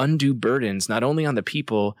puts undue burdens not only on the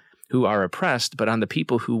people who are oppressed, but on the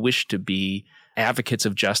people who wish to be advocates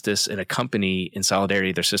of justice in a company in solidarity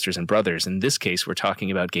with their sisters and brothers. In this case, we're talking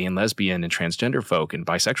about gay and lesbian and transgender folk and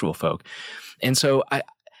bisexual folk. And so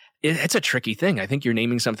it's a tricky thing. I think you're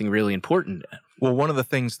naming something really important. Well, one of the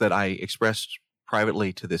things that I expressed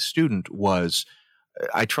privately to this student was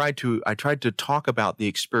I tried to talk about the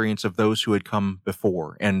experience of those who had come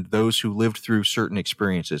before and those who lived through certain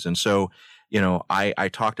experiences. And so, I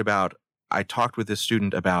talked with this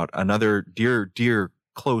student about another dear,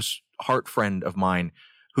 close heart friend of mine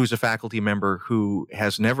who's a faculty member who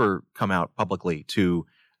has never come out publicly to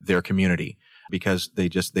their community because they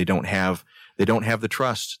don't have the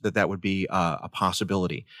trust that would be a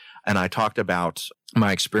possibility. And I talked about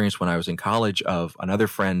my experience when I was in college of another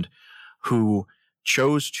friend who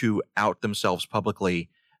chose to out themselves publicly,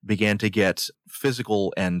 began to get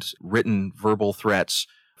physical and written verbal threats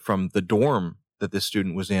from the dorm that this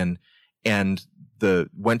student was in, and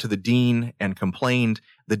went to the dean and complained.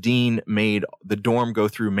 The dean made the dorm go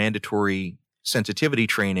through mandatory sensitivity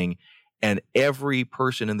training, and every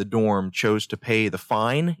person in the dorm chose to pay the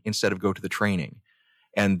fine instead of go to the training.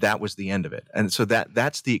 And that was the end of it. And so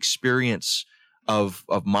that's the experience of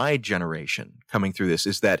my generation coming through this,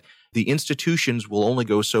 is that the institutions will only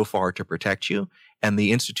go so far to protect you, and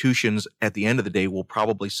the institutions at the end of the day will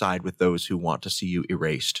probably side with those who want to see you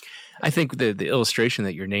erased. I think the illustration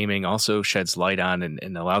that you're naming also sheds light on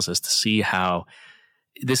and allows us to see how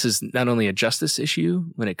this is not only a justice issue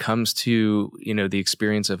when it comes to, the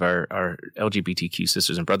experience of our LGBTQ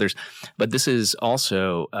sisters and brothers, but this is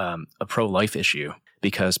also a pro-life issue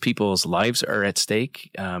because people's lives are at stake.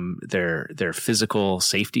 Their physical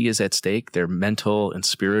safety is at stake. Their mental and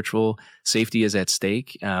spiritual safety is at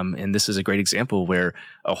stake. And this is a great example where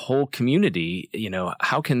a whole community,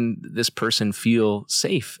 how can this person feel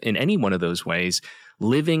safe in any one of those ways,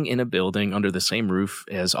 living in a building under the same roof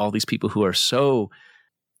as all these people who are so,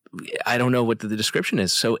 I don't know what the description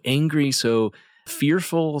is, so angry, so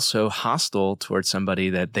fearful, so hostile towards somebody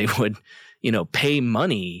that they would, pay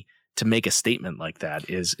money to make a statement like that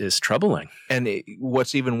is troubling. And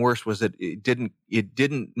what's even worse was that it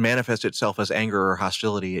didn't manifest itself as anger or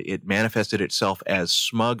hostility. It manifested itself as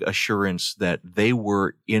smug assurance that they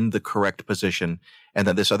were in the correct position and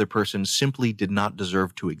that this other person simply did not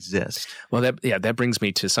deserve to exist. Well, that brings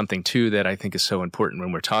me to something too that I think is so important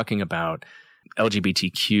when we're talking about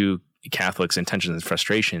LGBTQ Catholics' intentions and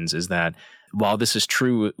frustrations, is that while this is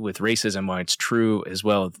true with racism, while it's true as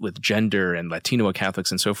well with gender and Latino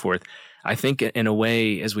Catholics and so forth, I think in a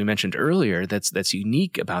way, as we mentioned earlier, that's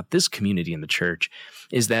unique about this community in the church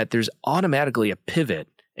is that there's automatically a pivot,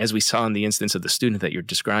 as we saw in the instance of the student that you're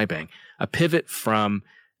describing, a pivot from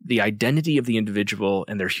the identity of the individual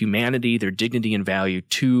and their humanity, their dignity and value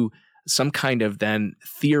to some kind of then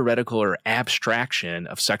theoretical or abstraction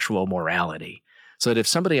of sexual morality. So that if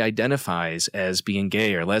somebody identifies as being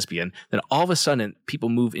gay or lesbian, then all of a sudden people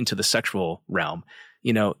move into the sexual realm.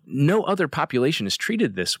 No other population is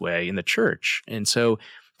treated this way in the church. And so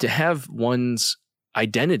to have one's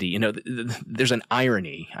identity, there's an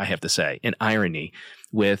irony, I have to say,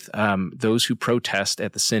 with those who protest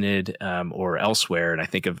at the synod or elsewhere. And I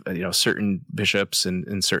think of, certain bishops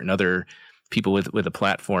and certain other people with a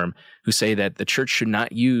platform who say that the church should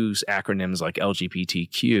not use acronyms like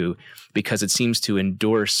LGBTQ because it seems to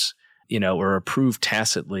endorse, or approve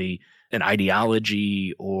tacitly an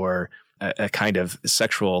ideology or a kind of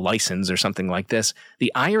sexual license or something like this.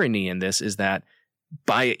 The irony in this is that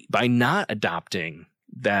by not adopting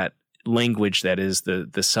that language that is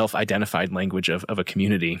the self-identified language of a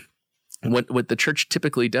community, what the church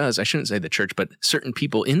typically does, I shouldn't say the church, but certain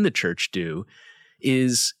people in the church do,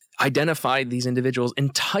 is identify these individuals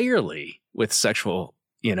entirely with sexual,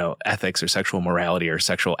 ethics or sexual morality or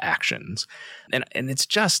sexual actions. And it's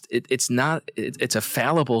just, it's a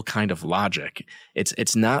fallible kind of logic.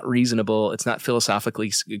 It's not reasonable. It's not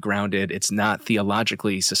philosophically grounded. It's not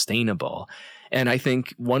theologically sustainable. And I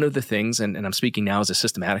think one of the things, and I'm speaking now as a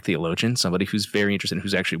systematic theologian, somebody who's very interested and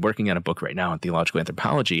who's actually working on a book right now on theological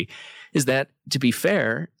anthropology, is that, to be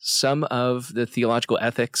fair, some of the theological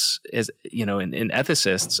ethics, and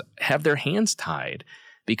ethicists have their hands tied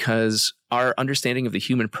because our understanding of the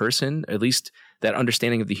human person, at least that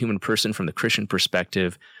understanding of the human person from the Christian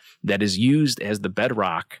perspective that is used as the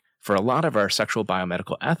bedrock for a lot of our sexual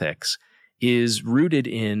biomedical ethics, is rooted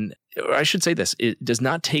in, or I should say this, it does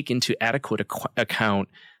not take into adequate account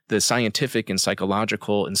the scientific and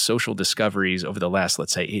psychological and social discoveries over the last,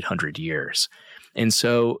 let's say, 800 years. And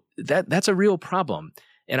so that's a real problem.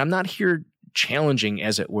 And I'm not here challenging,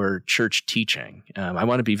 as it were, church teaching. I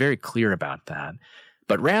want to be very clear about that.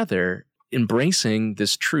 But rather, embracing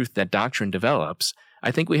this truth that doctrine develops,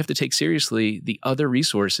 I think we have to take seriously the other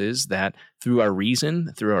resources that through our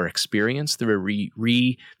reason, through our experience, through a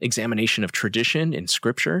re-examination of tradition in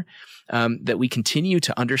Scripture, that we continue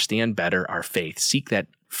to understand better our faith, seek that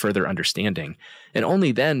further understanding. And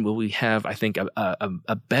only then will we have, I think,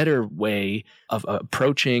 a better way of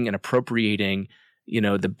approaching and appropriating,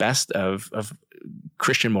 the best of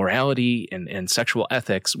Christian morality and sexual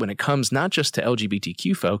ethics when it comes not just to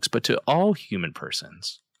LGBTQ folks, but to all human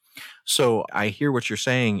persons. So I hear what you're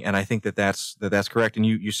saying, and I think that's correct. And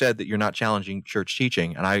you said that you're not challenging church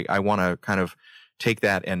teaching, and I want to kind of take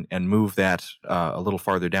that and move that a little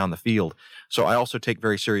farther down the field. So I also take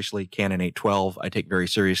very seriously Canon 812. I take very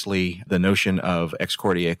seriously the notion of ex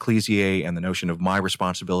cordia ecclesiae and the notion of my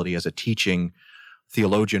responsibility as a teaching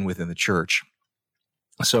theologian within the church.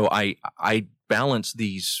 So I balance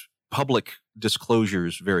these public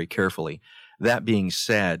disclosures very carefully. That being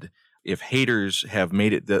said, if haters have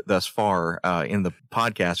made it thus far in the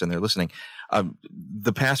podcast and they're listening,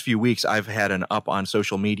 the past few weeks I've had an up on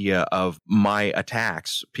social media of my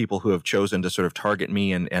attacks, people who have chosen to sort of target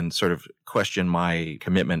me and sort of question my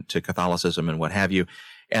commitment to Catholicism and what have you.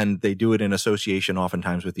 And they do it in association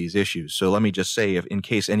oftentimes with these issues. So let me just say, if in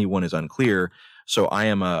case anyone is unclear, so I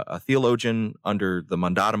am a theologian under the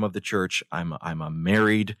mandatum of the church. I'm a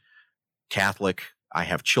married Catholic. I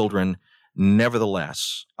have children.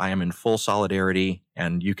 Nevertheless, I am in full solidarity,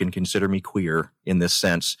 and you can consider me queer in this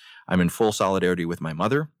sense. I'm in full solidarity with my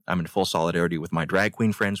mother. I'm in full solidarity with my drag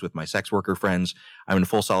queen friends, with my sex worker friends. I'm in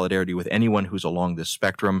full solidarity with anyone who's along this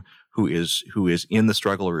spectrum who is in the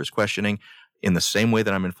struggle or is questioning, in the same way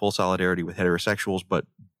that I'm in full solidarity with heterosexuals, but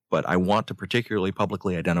I want to particularly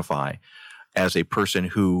publicly identify as a person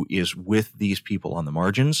who is with these people on the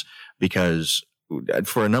margins, because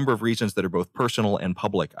for a number of reasons that are both personal and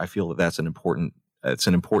public, I feel that it's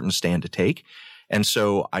an important stand to take. And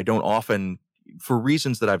so I don't often, for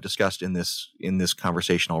reasons that I've discussed in this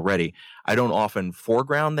conversation already, I don't often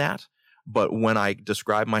foreground that. But when I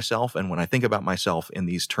describe myself and when I think about myself in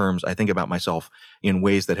these terms, I think about myself in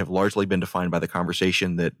ways that have largely been defined by the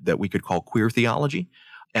conversation that we could call queer theology.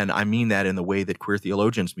 And I mean that in the way that queer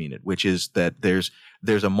theologians mean it, which is that there's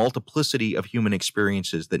a multiplicity of human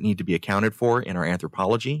experiences that need to be accounted for in our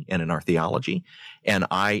anthropology and in our theology. And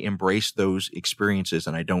I embrace those experiences,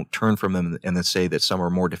 and I don't turn from them and then say that some are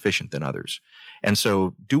more deficient than others. And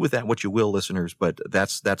so do with that what you will, listeners, but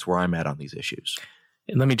that's where I'm at on these issues.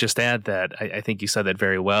 And let me just add that I think you said that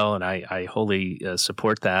very well, and I wholly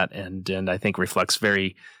support that, and I think reflects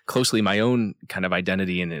very closely my own kind of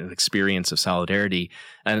identity and experience of solidarity.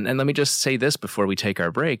 And let me just say this before we take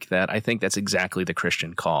our break, that I think that's exactly the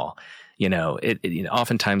Christian call.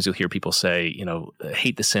 Oftentimes you'll hear people say,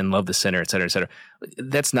 hate the sin, love the sinner, et cetera, et cetera.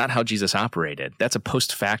 That's not how Jesus operated. That's a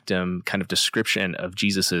post factum kind of description of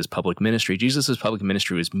Jesus's public ministry. Jesus's public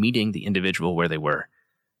ministry was meeting the individual where they were,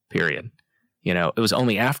 period. It was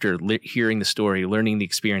only after hearing the story, learning the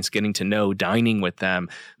experience, getting to know, dining with them,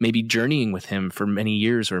 maybe journeying with him for many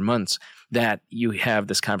years or months, that you have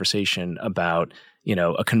this conversation about,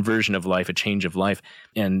 a conversion of life, a change of life.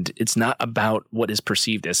 And it's not about what is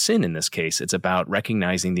perceived as sin in this case. It's about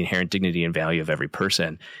recognizing the inherent dignity and value of every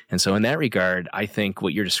person. And so in that regard, I think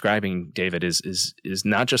what you're describing, David, is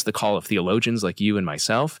not just the call of theologians like you and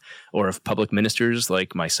myself, or of public ministers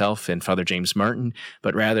like myself and Father James Martin,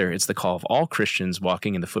 but rather it's the call of all Christians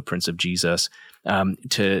walking in the footprints of Jesus,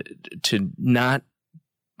 to not,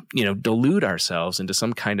 delude ourselves into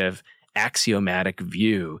some kind of axiomatic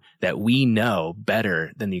view that we know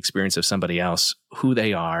better than the experience of somebody else, who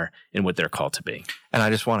they are and what they're called to be. And I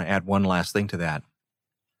just want to add one last thing to that.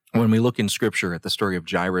 When we look in Scripture at the story of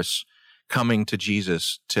Jairus coming to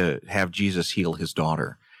Jesus to have Jesus heal his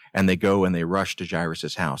daughter, and they go and they rush to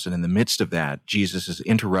Jairus' house, and in the midst of that, Jesus is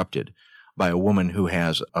interrupted by a woman who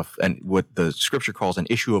has what the Scripture calls an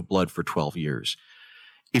issue of blood for 12 years.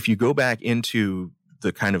 If you go back into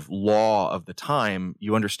the kind of law of the time,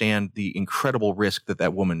 you understand the incredible risk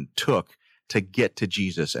that woman took to get to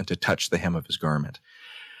Jesus and to touch the hem of his garment.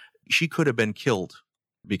 She could have been killed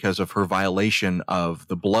because of her violation of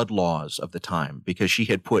the blood laws of the time, because she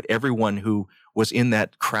had put everyone who was in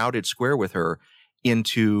that crowded square with her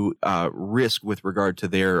into risk with regard to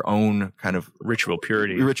their own kind of ritual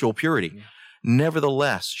purity. Yeah.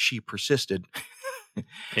 Nevertheless, she persisted.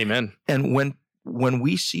 Amen. And when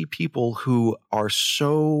we see people who are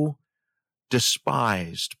so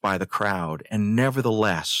despised by the crowd and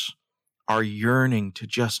nevertheless are yearning to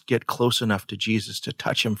just get close enough to Jesus to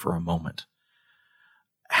touch him for a moment,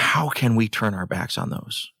 how can we turn our backs on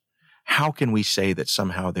those? How can we say that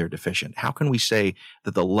somehow they're deficient? How can we say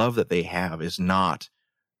that the love that they have is not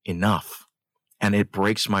enough. And it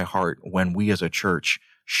breaks my heart when we as a church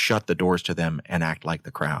shut the doors to them and act like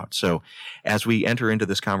the crowd. So as we enter into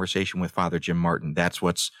this conversation with Father Jim Martin, that's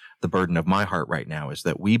what's the burden of my heart right now, is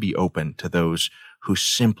that we be open to those who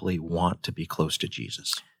simply want to be close to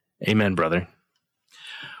Jesus. Amen, brother.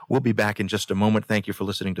 We'll be back in just a moment. Thank you for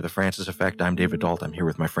listening to The Francis Effect. I'm David Dault. I'm here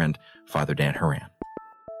with my friend, Father Dan Horan.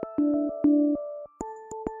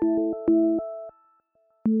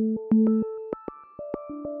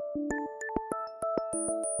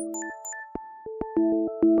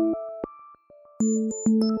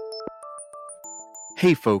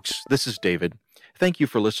 Hey folks, this is David. Thank you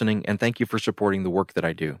for listening, and thank you for supporting the work that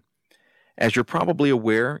I do. As you're probably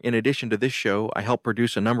aware, in addition to this show, I help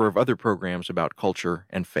produce a number of other programs about culture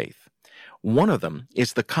and faith. One of them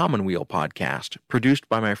is the Commonweal podcast, produced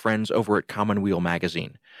by my friends over at Commonweal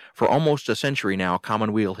Magazine. For almost a century now,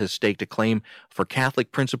 Commonweal has staked a claim for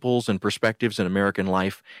Catholic principles and perspectives in American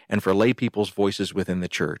life and for lay people's voices within the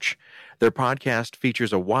church. Their podcast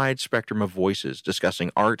features a wide spectrum of voices discussing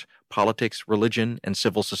art, politics, religion, and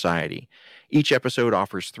civil society. Each episode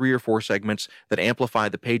offers 3 or 4 segments that amplify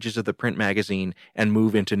the pages of the print magazine and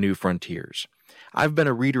move into new frontiers. I've been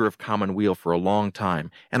a reader of Commonweal for a long time,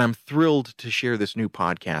 and I'm thrilled to share this new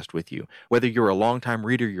podcast with you, whether you're a longtime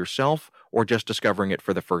reader yourself or just discovering it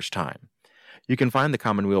for the first time. You can find the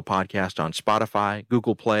Commonweal podcast on Spotify,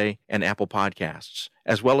 Google Play, and Apple Podcasts,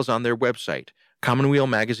 as well as on their website,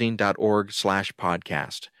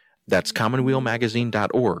 commonwealmagazine.org/podcast. That's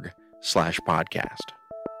commonwealmagazine.org/podcast.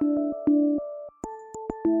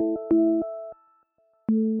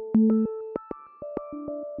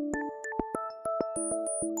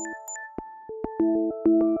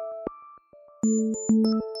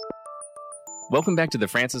 Welcome back to the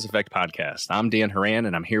Francis Effect podcast. I'm Dan Horan,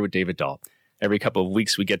 and I'm here with David Dault. Every couple of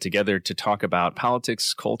weeks, we get together to talk about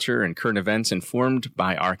politics, culture, and current events informed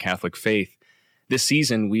by our Catholic faith. This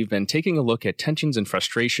season, we've been taking a look at tensions and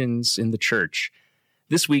frustrations in the church.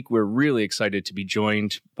 This week, we're really excited to be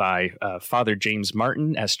joined by Father James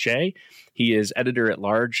Martin, S.J. He is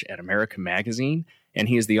editor-at-large at America Magazine, and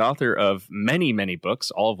he is the author of many, many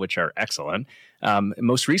books, all of which are excellent.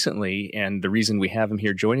 Most recently, and the reason we have him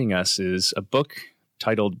here joining us, is a book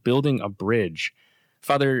titled Building a Bridge.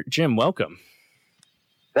 Father Jim, welcome.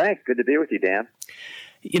 Thanks. Good to be with you, Dan.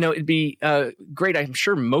 You know, it'd be great. I'm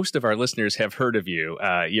sure most of our listeners have heard of you.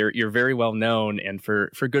 You're very well known, and for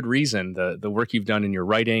good reason. The work you've done in your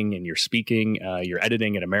writing and your speaking, your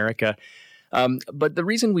editing at America. But the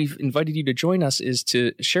reason we've invited you to join us is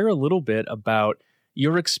to share a little bit about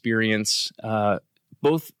your experience,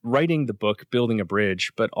 both writing the book, Building a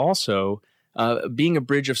Bridge, but also being a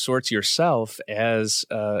bridge of sorts yourself as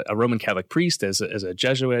a Roman Catholic priest, as a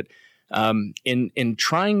Jesuit, in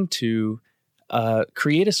trying to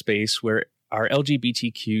create a space where our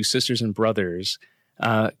LGBTQ sisters and brothers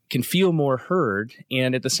can feel more heard,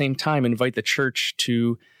 and at the same time invite the church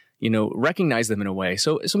to, recognize them in a way.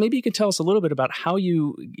 So maybe you can tell us a little bit about how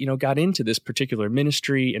you got into this particular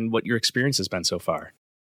ministry and what your experience has been so far.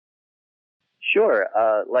 Sure.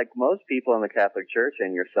 Like most people in the Catholic Church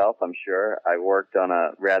and yourself, I'm sure, I worked on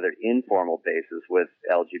a rather informal basis with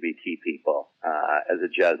LGBT people as a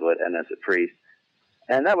Jesuit and as a priest.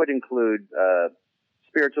 And that would include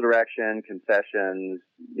spiritual direction, confessions,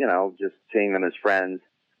 just seeing them as friends.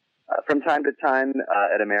 From time to time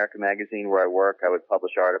at America Magazine, where I work, I would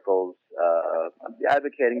publish articles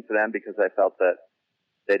advocating for them because I felt that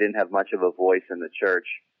they didn't have much of a voice in the church.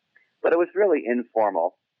 But it was really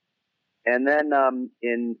informal. And then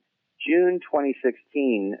in June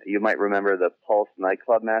 2016, you might remember the Pulse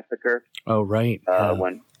nightclub massacre. Oh, right.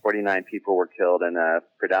 When 49 people were killed in a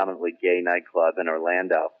predominantly gay nightclub in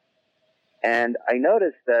Orlando. And I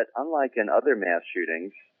noticed that, unlike in other mass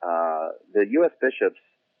shootings, the U.S. bishops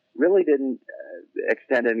really didn't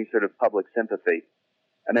extend any sort of public sympathy.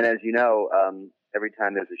 I mean, as you know, every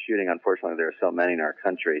time there's a shooting, unfortunately, there are so many in our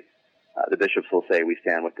country, the bishops will say we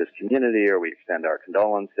stand with this community or we extend our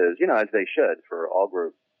condolences, as they should for all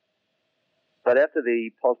groups. But after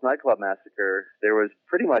the Pulse nightclub massacre, there was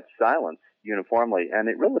pretty much silence uniformly, and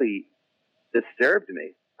it really disturbed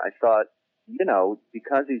me. I thought,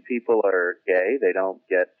 because these people are gay, they don't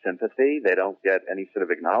get sympathy, they don't get any sort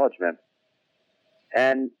of acknowledgement.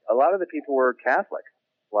 And a lot of the people were Catholic,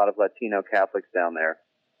 a lot of Latino Catholics down there.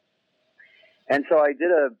 And so I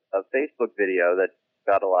did a Facebook video that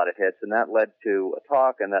got a lot of hits, and that led to a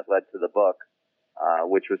talk, and that led to the book,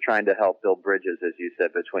 which was trying to help build bridges, as you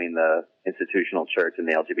said, between the institutional church and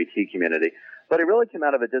the LGBT community. But it really came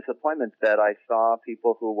out of a disappointment that I saw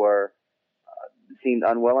people who were seemed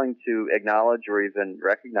unwilling to acknowledge or even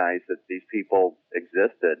recognize that these people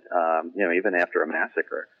existed, even after a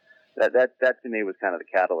massacre. That to me was kind of the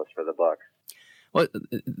catalyst for the book. Well,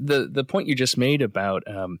 the point you just made about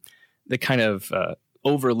the kind of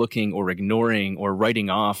overlooking or ignoring or writing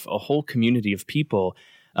off a whole community of people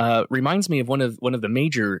reminds me of one of the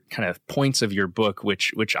major kind of points of your book,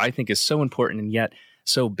 which I think is so important and yet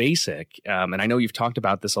so basic. And I know you've talked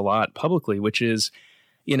about this a lot publicly, which is,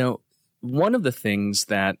 one of the things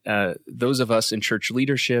that those of us in church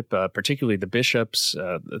leadership, particularly the bishops,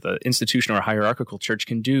 the institutional or hierarchical church,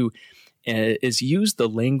 can do is use the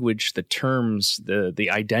language, the terms, the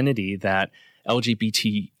identity that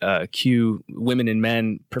LGBTQ women and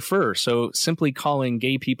men prefer. So simply calling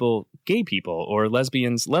gay people or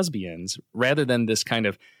lesbians, rather than this kind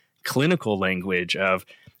of clinical language of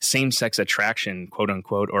same-sex attraction, quote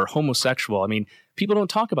unquote, or homosexual. I mean, people don't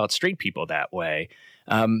talk about straight people that way.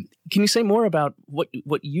 Can you say more about what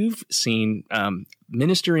you've seen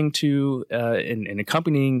ministering to and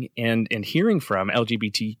accompanying and hearing from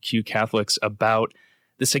LGBTQ Catholics about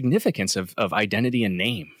the significance of identity and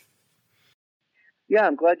name? Yeah,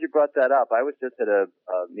 I'm glad you brought that up. I was just at a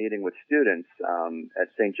meeting with students at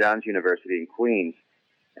St. John's University in Queens,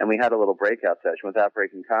 and we had a little breakout session. Without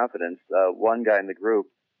breaking confidence, one guy in the group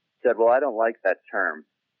said, well, I don't like that term,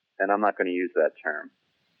 and I'm not going to use that term.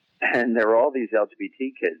 And there were all these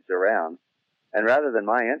LGBT kids around. And rather than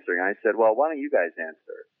my answering, I said, well, why don't you guys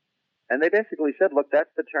answer? And they basically said, look,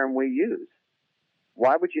 that's the term we use.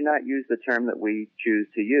 Why would you not use the term that we choose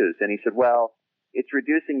to use? And he said, well, it's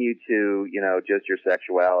reducing you to, just your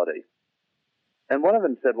sexuality. And one of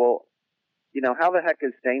them said, well, how the heck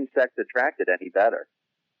is same-sex attracted any better?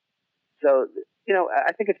 So,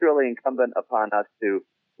 I think it's really incumbent upon us to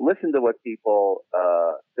listen to what people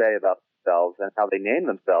say about themselves and how they name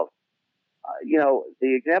themselves.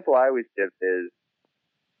 The example I always give is,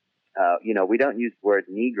 we don't use the word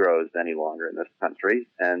Negroes any longer in this country.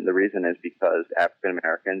 And the reason is because African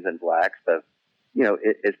Americans and blacks have,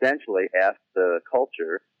 essentially asked the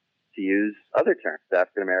culture to use other terms,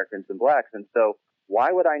 African Americans and blacks. And so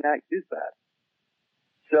why would I not use that?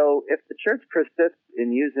 So if the church persists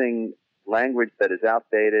in using language that is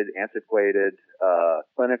outdated, antiquated,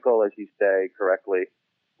 clinical, as you say correctly,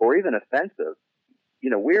 or even offensive,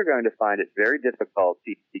 we're going to find it very difficult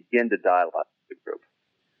to begin to dialogue with the group.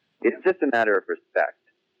 It's just a matter of respect.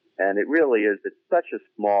 And it really is. It's such a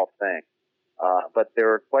small thing. But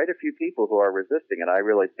there are quite a few people who are resisting it. I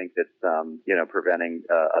really think that's, preventing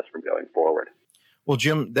us from going forward. Well,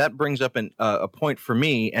 Jim, that brings up a point for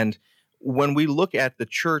me. And when we look at the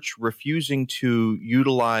church refusing to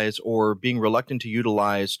utilize or being reluctant to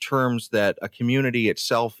utilize terms that a community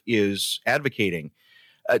itself is advocating,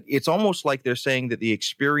 it's almost like they're saying that the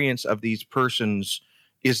experience of these persons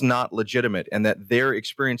is not legitimate and that their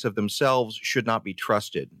experience of themselves should not be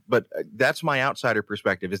trusted. But that's my outsider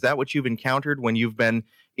perspective. Is that what you've encountered when you've been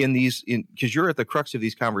in these, because you're at the crux of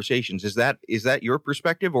these conversations? Is that your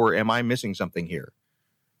perspective, or am I missing something here?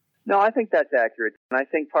 No, I think that's accurate. And I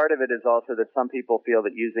think part of it is also that some people feel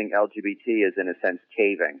that using LGBT is in a sense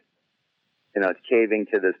caving. It's caving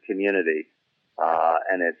to this community.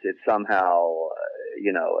 And it's somehow,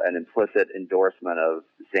 an implicit endorsement of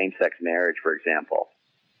same-sex marriage, for example.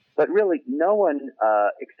 But really, no one,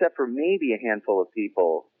 except for maybe a handful of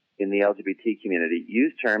people in the LGBT community,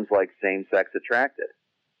 use terms like same-sex attracted.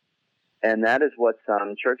 And that is what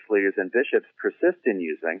some church leaders and bishops persist in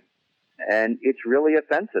using, and it's really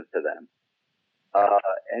offensive to them.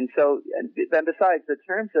 And besides, the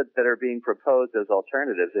terms that are being proposed as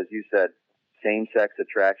alternatives, as you said, same-sex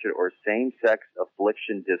attraction or same-sex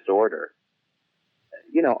affliction disorder,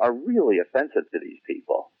 are really offensive to these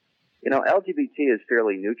people. LGBT is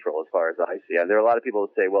fairly neutral as far as I see it. There are a lot of people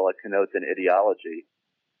who say, well, it connotes an ideology.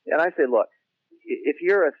 And I say, look, if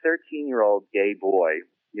you're a 13-year-old gay boy,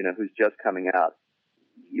 who's just coming out,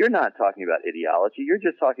 you're not talking about ideology. You're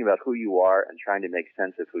just talking about who you are and trying to make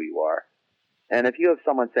sense of who you are. And if you have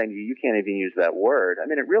someone saying to you, you can't even use that word, I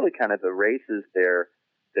mean, it really kind of erases their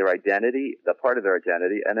identity, the part of their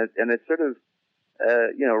identity, and it sort of,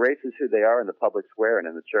 erases who they are in the public square and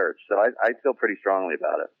in the church. So I feel pretty strongly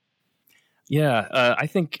about it. Yeah, I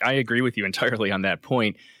think I agree with you entirely on that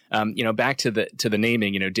point. Back to the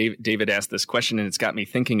naming, David asked this question, and it's got me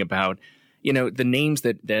thinking about, the names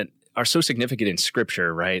that are so significant in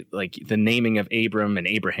Scripture, right? Like the naming of Abram and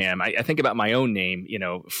Abraham. I think about my own name.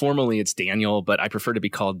 Formally it's Daniel, but I prefer to be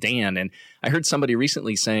called Dan. And I heard somebody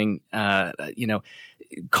recently saying,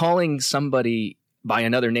 calling somebody by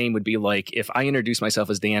another name would be like if I introduced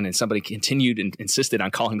myself as Dan and somebody continued and insisted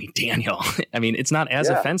on calling me Daniel. I mean, it's not as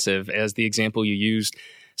offensive as the example you used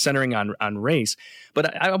centering on race.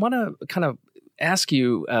 But I want to kind of ask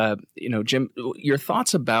you, Jim, your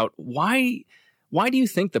thoughts about why do you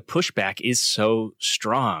think the pushback is so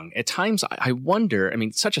strong? At times, I wonder. I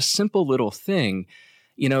mean, such a simple little thing.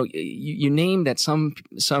 You name that some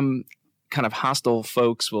kind of hostile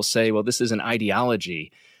folks will say, well, this is an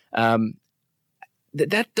ideology.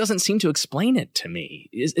 That doesn't seem to explain it to me.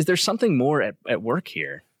 Is there something more at work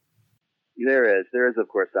here? There is, of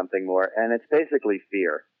course, something more, and it's basically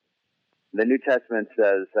fear. The New Testament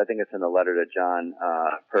says, I think it's in the letter to John,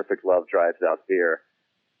 perfect love drives out fear.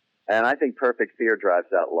 And I think perfect fear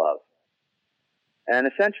drives out love. And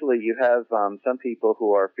essentially, you have some people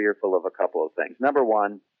who are fearful of a couple of things. Number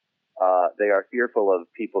one, they are fearful of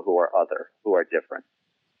people who are other, who are different.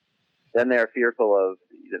 Then they are fearful of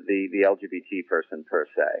the LGBT person per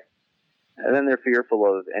se. And then they're fearful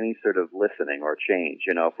of any sort of listening or change.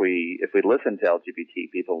 If we listen to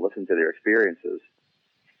LGBT people, listen to their experiences.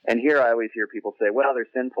 And here I always hear people say, well, they're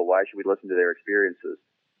sinful. Why should we listen to their experiences?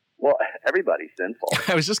 Well, everybody's sinful.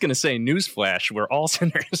 I was just going to say, newsflash, we're all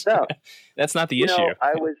sinners. No. That's not the issue.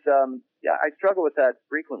 I was, I struggle with that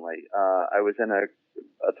frequently. I was in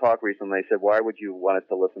a talk recently. They said, why would you want us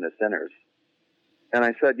to listen to sinners? And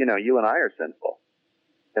I said, you and I are sinful.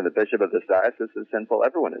 And the bishop of this diocese is sinful.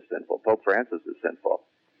 Everyone is sinful. Pope Francis is sinful.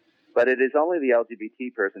 But it is only the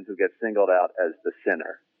LGBT person who gets singled out as the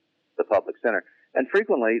sinner, the public sinner. And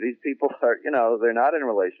frequently, these people are, they're not in a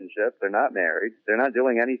relationship, they're not married, they're not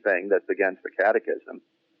doing anything that's against the catechism,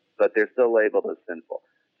 but they're still labeled as sinful.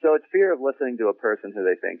 So it's fear of listening to a person who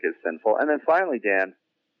they think is sinful. And then finally, Dan,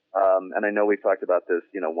 and I know we've talked about this,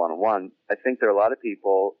 one-on-one, I think there are a lot of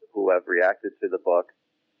people who have reacted to the book,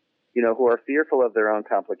 who are fearful of their own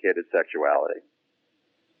complicated sexuality.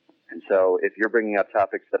 And so if you're bringing up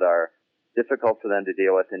topics that are difficult for them to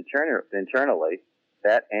deal with internally,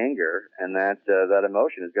 that anger and that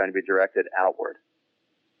emotion is going to be directed outward.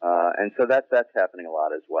 And so that's happening a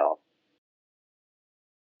lot as well.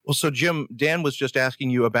 Well, so Jim, Dan was just asking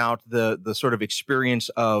you about the sort of experience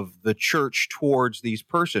of the church towards these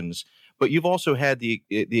persons, but you've also had the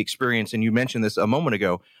experience, and you mentioned this a moment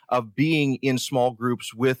ago, of being in small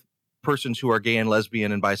groups with persons who are gay and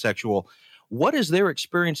lesbian and bisexual. What is their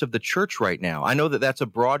experience of the church right now? I know that that's a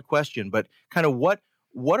broad question, but kind of what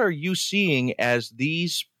are you seeing as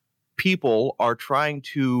these people are trying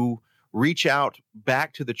to reach out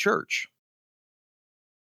back to the church?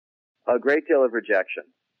 A great deal of rejection.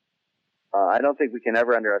 I don't think we can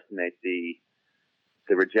ever underestimate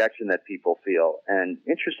the rejection that people feel. And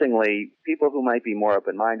interestingly, people who might be more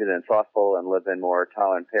open-minded and thoughtful and live in more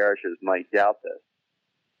tolerant parishes might doubt this.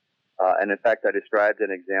 And in fact, I described an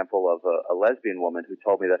example of a lesbian woman who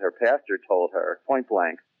told me that her pastor told her, point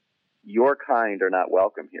blank, your kind are not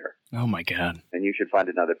welcome here. Oh, my God. And you should find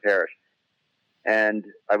another parish. And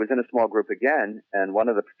I was in a small group again, and one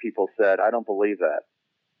of the people said, I don't believe that.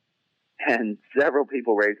 And several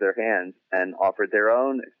people raised their hands and offered their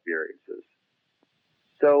own experiences.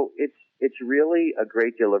 So it's really a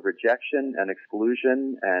great deal of rejection and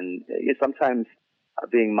exclusion, and sometimes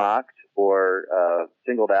being mocked or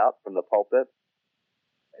singled out from the pulpit.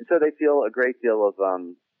 And so they feel a great deal of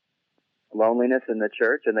loneliness in the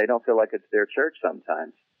church, and they don't feel like it's their church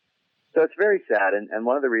sometimes. So it's very sad, and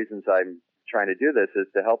one of the reasons I'm trying to do this is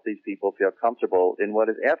to help these people feel comfortable in what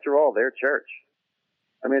is, after all, their church.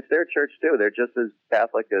 I mean, it's their church, too. They're just as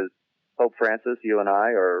Catholic as Pope Francis, you and I,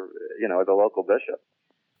 or, the local bishop.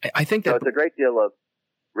 I think that... So it's a great deal of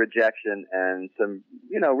rejection and some,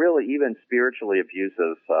 really even spiritually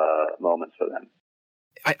abusive moments for them.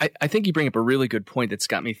 I think you bring up a really good point that's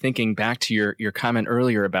got me thinking back to your comment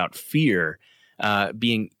earlier about fear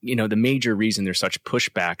being, the major reason there's such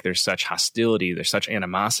pushback, there's such hostility, there's such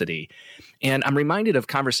animosity. And I'm reminded of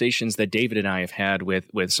conversations that David and I have had with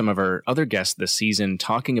some of our other guests this season,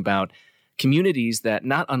 talking about communities that,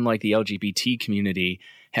 not unlike the LGBT community,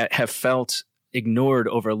 have felt ignored,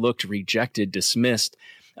 overlooked, rejected, dismissed.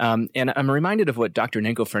 And I'm reminded of what Dr.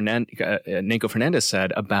 Nenko Fernandez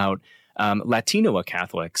said about Latino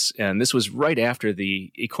Catholics. And this was right after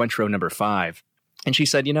the Encuentro number 5. And she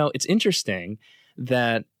said, it's interesting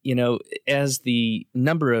that, as the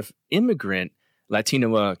number of immigrant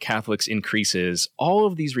Latino Catholics increases, all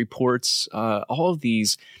of these reports, all of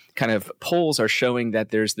these kind of polls are showing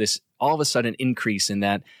that there's this all of a sudden increase in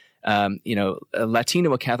that,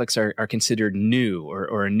 Latino Catholics are considered new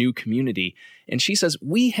or a new community. And she says,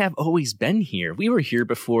 we have always been here. We were here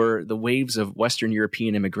before the waves of Western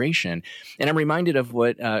European immigration. And I'm reminded of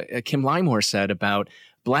what Kim Limor said about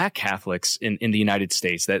Black Catholics in the United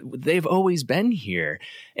States, that they've always been here.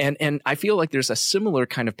 And I feel like there's a similar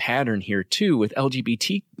kind of pattern here, too, with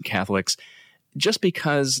LGBT Catholics. just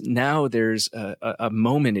because now there's a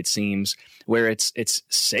moment, it seems, where it's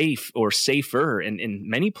safe or safer, and in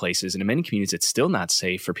many places and in many communities, it's still not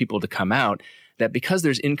safe for people to come out, that because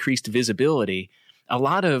there's increased visibility, a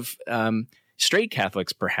lot of straight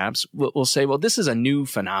Catholics perhaps will say, well, this is a new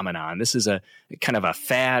phenomenon. This is a kind of a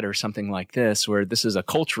fad or something like this, where this is a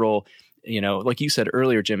cultural, like you said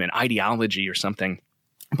earlier, Jim, an ideology or something.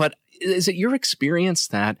 But is it your experience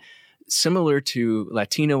that, similar to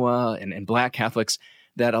Latino and Black Catholics,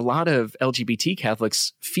 that a lot of LGBT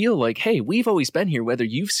Catholics feel like, hey, we've always been here, whether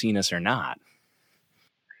you've seen us or not?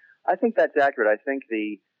 I think that's accurate. I think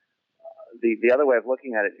the other way of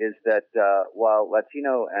looking at it is that while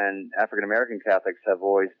Latino and African American Catholics have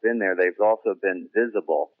always been there, they've also been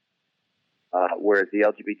visible, whereas the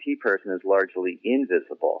LGBT person is largely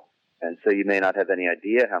invisible. And so you may not have any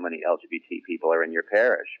idea how many LGBT people are in your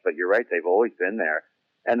parish, but you're right, they've always been there.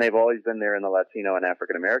 And they've always been there in the Latino and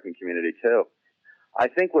African American community too. I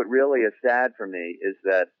think what really is sad for me is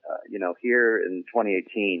that, here in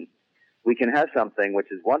 2018, we can have something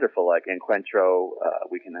which is wonderful, like Encuentro.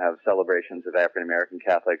 We can have celebrations of African American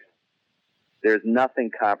Catholics. There's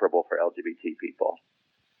nothing comparable for LGBT people.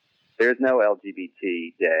 There's no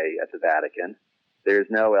LGBT day at the Vatican. There's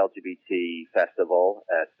no LGBT festival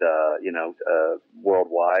at,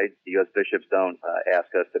 worldwide. The U.S. bishops don't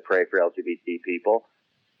ask us to pray for LGBT people.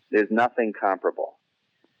 There's nothing comparable.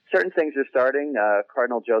 Certain things are starting.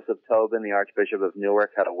 Cardinal Joseph Tobin, the Archbishop of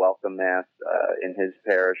Newark, had a welcome mass in his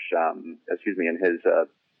parish, in his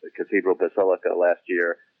cathedral basilica last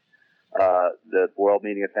year. The World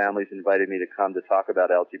Meeting of Families invited me to come to talk about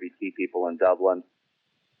LGBT people in Dublin.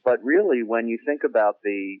 But really, when you think about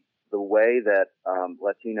the way that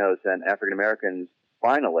Latinos and African Americans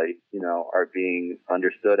finally, are being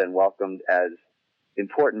understood and welcomed as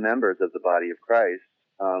important members of the body of Christ,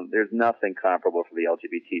 there's nothing comparable for the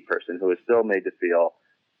LGBT person who is still made to feel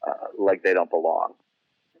like they don't belong.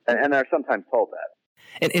 And they're sometimes told that.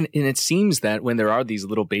 And it seems that when there are these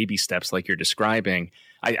little baby steps like you're describing,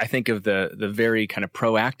 I think of the very kind of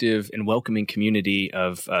proactive and welcoming community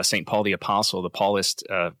of St. Paul the Apostle, the Paulist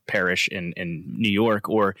parish in New York,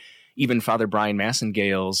 or even Father Brian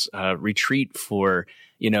Massengale's retreat for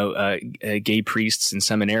gay priests and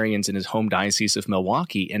seminarians in his home diocese of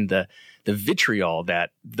Milwaukee. And the vitriol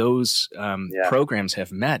that those programs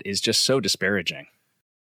have met is just so disparaging.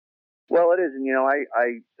 Well, it is. And,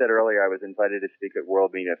 I said earlier I was invited to speak at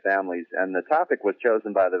World Meeting of Families, and the topic was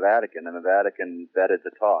chosen by the Vatican, and the Vatican vetted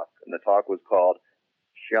the talk. And the talk was called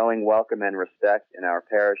Showing Welcome and Respect in Our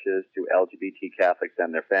Parishes to LGBT Catholics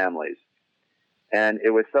and Their Families. And it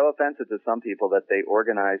was so offensive to some people that they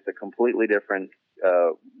organized a completely different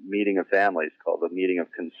meeting of families called the Meeting of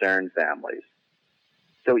Concerned Families.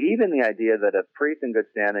 So even the idea that a priest in good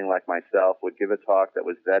standing like myself would give a talk that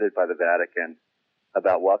was vetted by the Vatican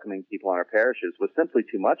about welcoming people in our parishes was simply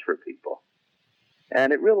too much for people.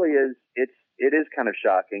 And it really is, it is kind of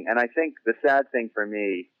shocking. And I think the sad thing for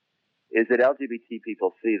me is that LGBT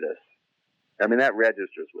people see this. I mean, that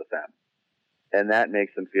registers with them. And that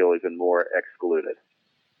makes them feel even more excluded,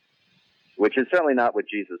 which is certainly not what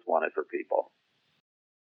Jesus wanted for people.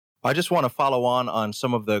 I just want to follow on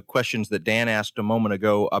some of the questions that Dan asked a moment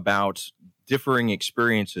ago about differing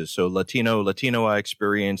experiences. So Latino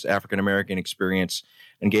experience, African-American experience,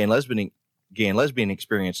 and gay and lesbian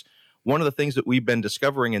experience. One of the things that we've been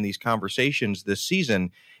discovering in these conversations this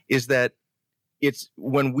season is that it's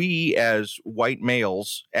when we as white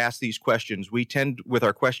males ask these questions, we tend with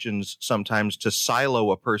our questions sometimes to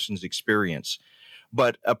silo a person's experience.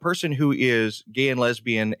 But a person who is gay and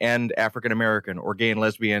lesbian and African American, or gay and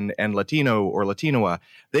lesbian and Latino or Latinoa,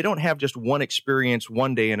 they don't have just one experience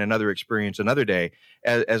one day and another experience another day.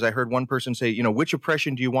 As I heard one person say, which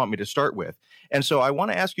oppression do you want me to start with? And so I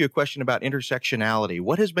want to ask you a question about intersectionality.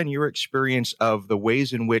 What has been your experience of the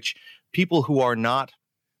ways in which people who are not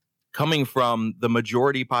coming from the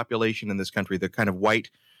majority population in this country, the kind of white,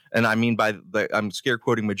 and I mean by I'm scare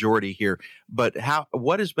quoting majority here, but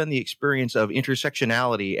what has been the experience of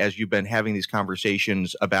intersectionality as you've been having these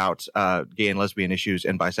conversations about gay and lesbian issues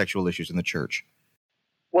and bisexual issues in the church?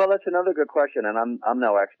 Well, that's another good question, and I'm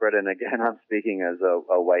no expert, and again, I'm speaking as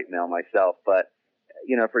a white male myself, but,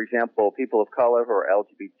 for example, people of color who are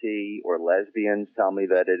LGBT or lesbians tell me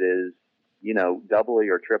that it is, doubly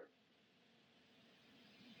or triply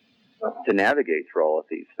to navigate through all of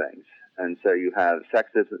these things. And so you have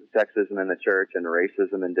sexism in the church and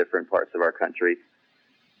racism in different parts of our country.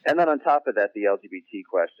 And then on top of that, the LGBT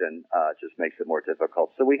question just makes it more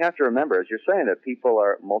difficult. So we have to remember, as you're saying, that people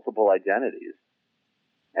are multiple identities.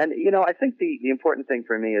 And, I think the important thing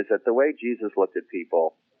for me is that the way Jesus looked at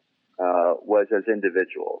people was as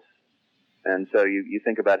individuals. And so you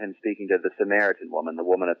think about him speaking to the Samaritan woman, the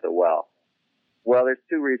woman at the well. Well, there's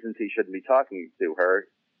two reasons he shouldn't be talking to her.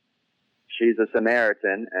 She's a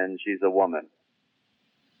Samaritan and she's a woman.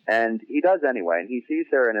 And he does anyway. And he sees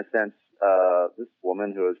her in a sense, this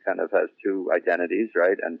woman who has two identities,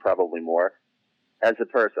 right? And probably more, as a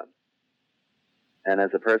person. And as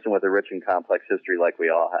a person with a rich and complex history like we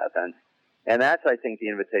all have. And that's, I think, the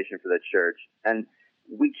invitation for the church. And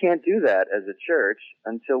we can't do that as a church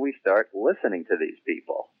until we start listening to these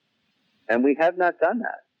people. And we have not done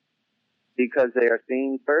that because they are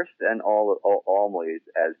seen first and always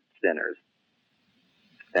as sinners.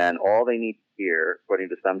 And all they need to hear, according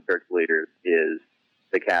to some church leaders, is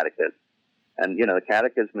the catechism. And, the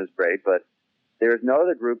catechism is great, but there is no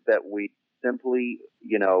other group that we simply,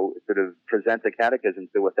 sort of present the catechism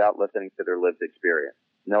to without listening to their lived experience.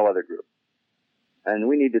 No other group. And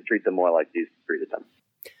we need to treat them more like Jesus treated them.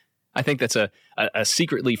 I think that's a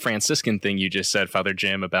secretly Franciscan thing you just said, Father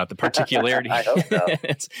Jim, about the particularity. I hope so.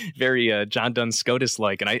 It's very John Duns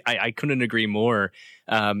Scotus-like, and I couldn't agree more.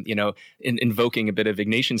 Invoking a bit of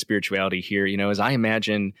Ignatian spirituality here, as I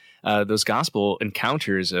imagine those gospel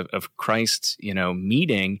encounters of Christ,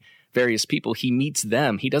 meeting various people, he meets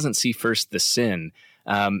them. He doesn't see first the sin.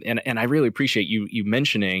 And I really appreciate you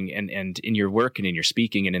mentioning and in your work and in your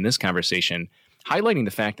speaking and in this conversation, highlighting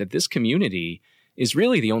the fact that this community is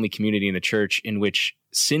really the only community in the church in which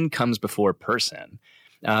sin comes before person.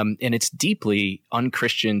 And it's deeply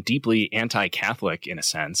unchristian, deeply anti-Catholic in a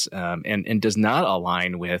sense, and does not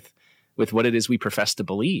align with what it is we profess to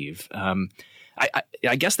believe.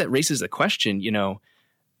 I guess that raises the question,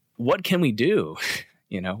 what can we do?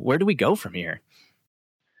 Where do we go from here?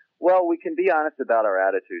 Well, we can be honest about our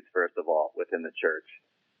attitudes, first of all, within the church.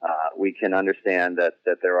 We can understand that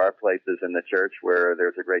there are places in the church where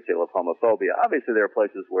there's a great deal of homophobia. Obviously, there are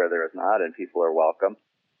places where there is not, and people are welcome.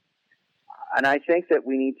 And I think that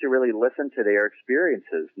we need to really listen to their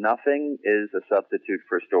experiences. Nothing is a substitute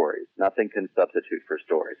for stories. Nothing can substitute for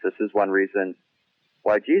stories. This is one reason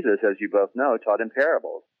why Jesus, as you both know, taught in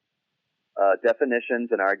parables. Definitions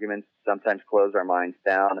and arguments sometimes close our minds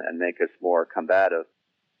down and make us more combative.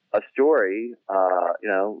 A story,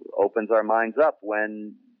 opens our minds up.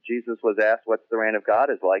 When Jesus was asked what's the reign of God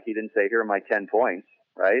is like, he didn't say, here are my 10 points,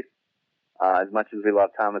 right? As much as we love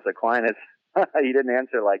Thomas Aquinas, he didn't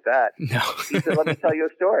answer like that. No. He said, let me tell you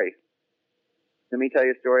a story. Let me tell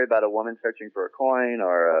you a story about a woman searching for a coin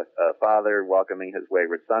or a father welcoming his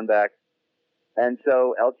wayward son back. And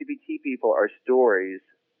so LGBT people are stories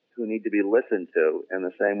who need to be listened to in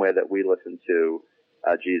the same way that we listen to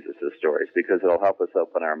Jesus' stories, because it'll help us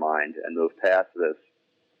open our mind and move past this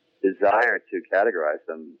desire to categorize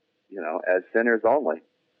them, as sinners only.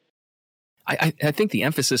 I think the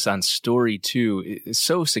emphasis on story, too, is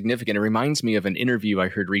so significant. It reminds me of an interview I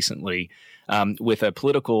heard recently with a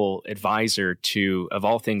political advisor to, of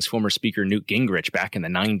all things, former Speaker Newt Gingrich back in the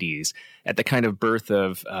 90s at the kind of birth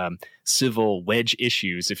of civil wedge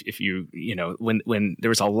issues. If when there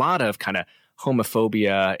was a lot of kind of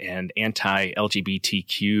homophobia and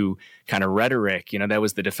anti-LGBTQ kind of rhetoric, that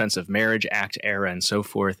was the Defense of Marriage Act era and so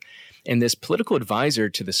forth. And this political advisor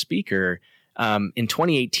to the speaker in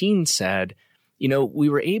 2018 said, we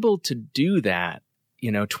were able to do that,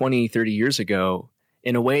 20, 30 years ago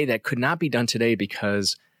in a way that could not be done today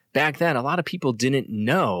because back then a lot of people didn't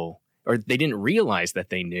know, or they didn't realize that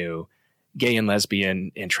they knew gay and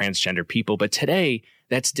lesbian and transgender people. But today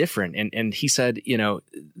that's different. And he said,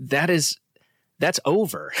 that's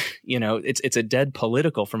over. It's a dead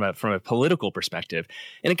political from a political perspective.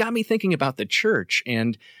 And it got me thinking about the church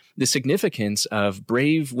and the significance of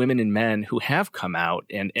brave women and men who have come out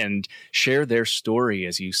and share their story,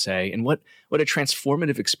 as you say, and what a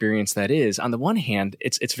transformative experience that is. On the one hand,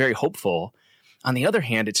 it's very hopeful. On the other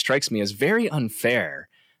hand, it strikes me as very unfair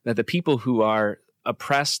that the people who are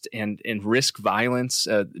oppressed and risk violence,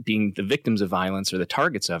 being the victims of violence or the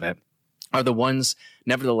targets of it, are the ones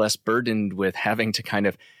nevertheless burdened with having to kind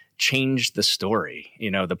of change the story,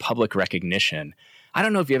 the public recognition. I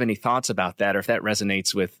don't know if you have any thoughts about that or if that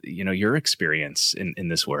resonates with, your experience in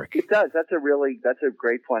this work. It does. That's a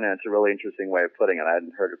great point, and it's a really interesting way of putting it. I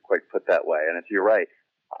hadn't heard it quite put that way, and you're right.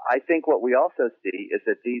 I think what we also see is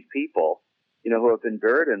that these people, who have been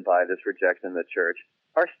burdened by this rejection in the church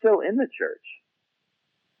are still in the church.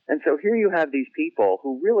 And so here you have these people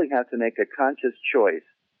who really have to make a conscious choice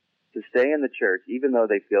to stay in the church even though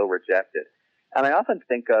they feel rejected. And I often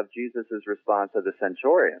think of Jesus' response to the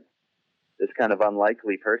centurion, this kind of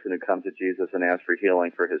unlikely person who comes to Jesus and asks for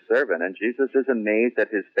healing for his servant. And Jesus is amazed at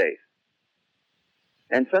his faith.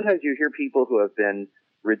 And sometimes you hear people who have been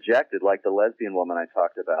rejected, like the lesbian woman I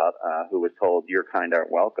talked about, who was told, "Your kind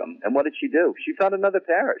aren't welcome." And what did she do? She found another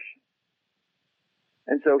parish.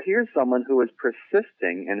 And so here's someone who is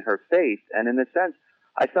persisting in her faith, and in a sense,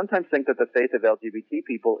 I sometimes think that the faith of LGBT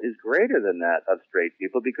people is greater than that of straight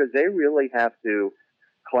people, because they really have to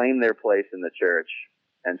claim their place in the church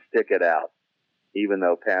and stick it out, even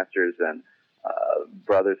though pastors and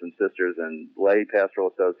brothers and sisters and lay pastoral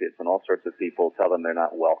associates and all sorts of people tell them they're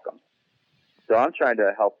not welcome. So I'm trying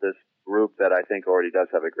to help this group that I think already does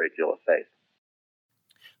have a great deal of faith.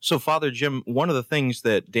 So, Father Jim, one of the things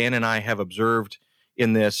that Dan and I have observed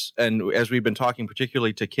in this, and as we've been talking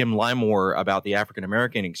particularly to Kim Limor about the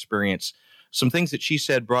African-American experience, some things that she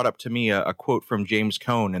said brought up to me a quote from James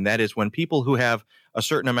Cone, and that is, when people who have a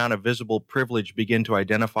certain amount of visible privilege begin to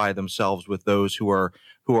identify themselves with those who are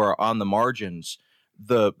on the margins,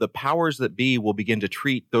 the powers that be will begin to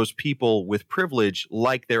treat those people with privilege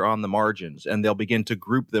like they're on the margins, and they'll begin to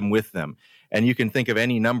group them with them. And you can think of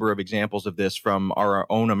any number of examples of this from our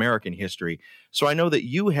own American history. So I know that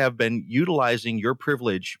you have been utilizing your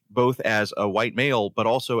privilege both as a white male, but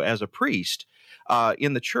also as a priest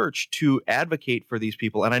in the church to advocate for these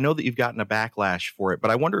people. And I know that you've gotten a backlash for it,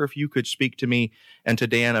 but I wonder if you could speak to me and to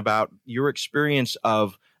Dan about your experience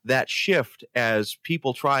of that shift as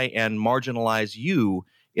people try and marginalize you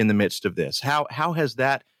in the midst of this. How has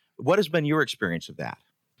that, what has been your experience of that?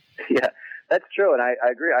 Yeah, that's true. And I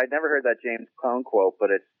agree. I'd never heard that James Cone quote, but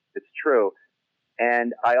it's true.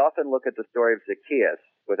 And I often look at the story of Zacchaeus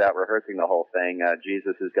without rehearsing the whole thing.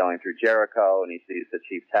 Jesus is going through Jericho, and he sees the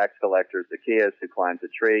chief tax collector, Zacchaeus, who climbs a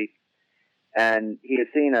tree. And he is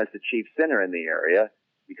seen as the chief sinner in the area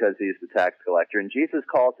because he's the tax collector. And Jesus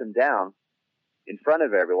calls him down in front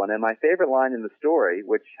of everyone. And my favorite line in the story,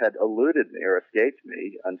 which had eluded me or escaped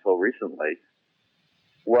me until recently,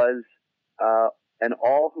 was, and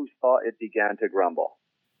all who saw it began to grumble.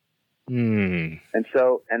 And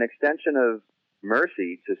so an extension of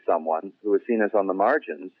mercy to someone who is seen as on the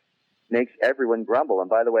margins makes everyone grumble. And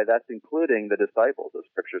by the way, that's including the disciples, a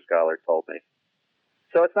scripture scholar told me.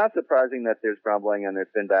 So it's not surprising that there's grumbling and there's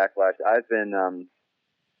been backlash. I've been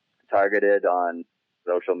targeted on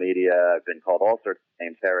social media. I've been called all sorts of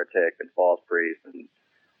names, heretic and false priest, and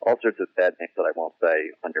all sorts of bad names that I won't say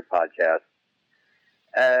on your podcast.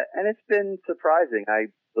 And it's been surprising.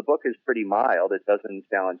 The book is pretty mild. It doesn't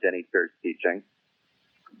challenge any church teaching.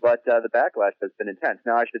 But the backlash has been intense.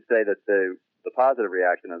 Now, I should say that the positive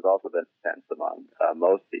reaction has also been intense among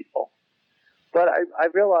most people. But I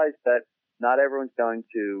realized that not everyone's going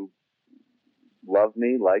to love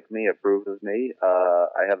me, like me, approve of me.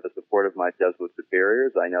 I have the support of my Jesuit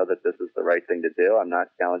superiors. I know that this is the right thing to do. I'm not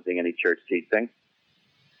challenging any church teaching.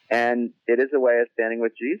 And it is a way of standing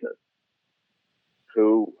with Jesus,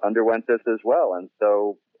 who underwent this as well. And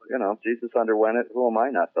so, Jesus underwent it. Who am I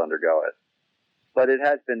not to undergo it? But it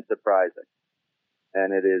has been surprising,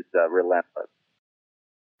 and it is relentless.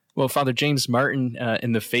 Well, Father James Martin,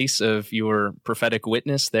 in the face of your prophetic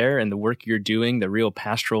witness there and the work you're doing, the real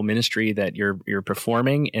pastoral ministry that you're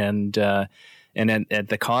performing, and at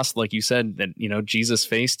the cost, like you said, that Jesus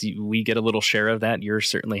faced, we get a little share of that. You're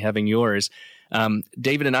certainly having yours.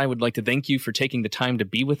 David and I would like to thank you for taking the time to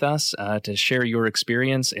be with us, to share your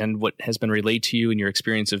experience and what has been relayed to you in your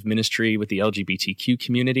experience of ministry with the LGBTQ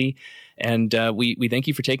community. And we thank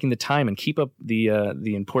you for taking the time, and keep up the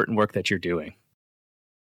important work that you're doing.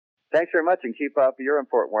 Thanks very much, and keep up your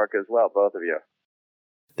important work as well, both of you.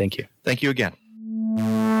 Thank you. Thank you again.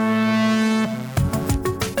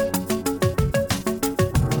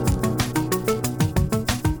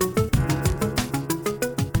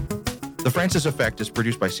 The Francis Effect is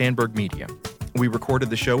produced by Sandberg Media. We recorded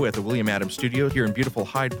the show at the William Adams Studio here in beautiful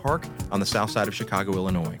Hyde Park on the south side of Chicago,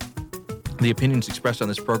 Illinois. The opinions expressed on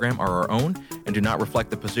this program are our own and do not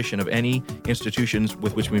reflect the position of any institutions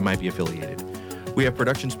with which we might be affiliated. We have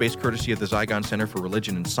production space courtesy of the Zygon Center for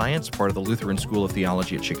Religion and Science, part of the Lutheran School of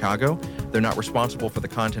Theology at Chicago. They're not responsible for the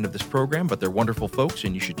content of this program, but they're wonderful folks,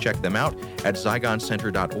 and you should check them out at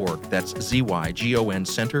zygoncenter.org. That's ZYGON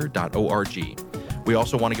Center.org. We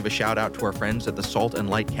also want to give a shout out to our friends at the Salt and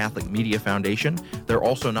Light Catholic Media Foundation. They're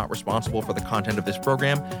also not responsible for the content of this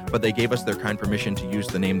program, but they gave us their kind permission to use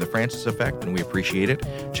the name The Francis Effect, and we appreciate it.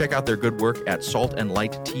 Check out their good work at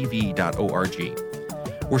saltandlighttv.org.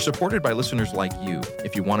 We're supported by listeners like you.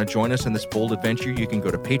 If you want to join us in this bold adventure, you can go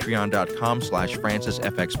to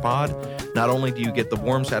patreon.com/FrancisFXPod. Not only do you get the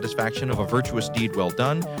warm satisfaction of a virtuous deed well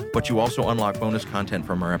done, but you also unlock bonus content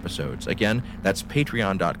from our episodes. Again, that's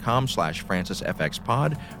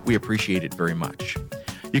patreon.com/FrancisFXPod. We appreciate it very much.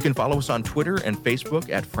 You can follow us on Twitter and Facebook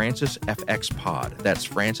at FrancisFXPod. That's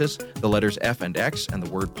Francis, the letters F and X, and the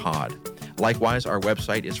word pod. Likewise, our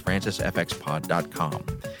website is francisfxpod.com.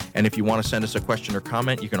 And if you want to send us a question or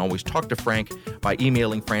comment, you can always talk to Frank by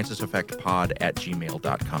emailing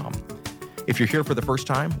franciseffectpod@gmail.com. If you're here for the first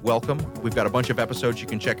time, welcome. We've got a bunch of episodes you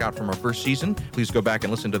can check out from our first season. Please go back and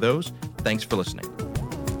listen to those. Thanks for listening.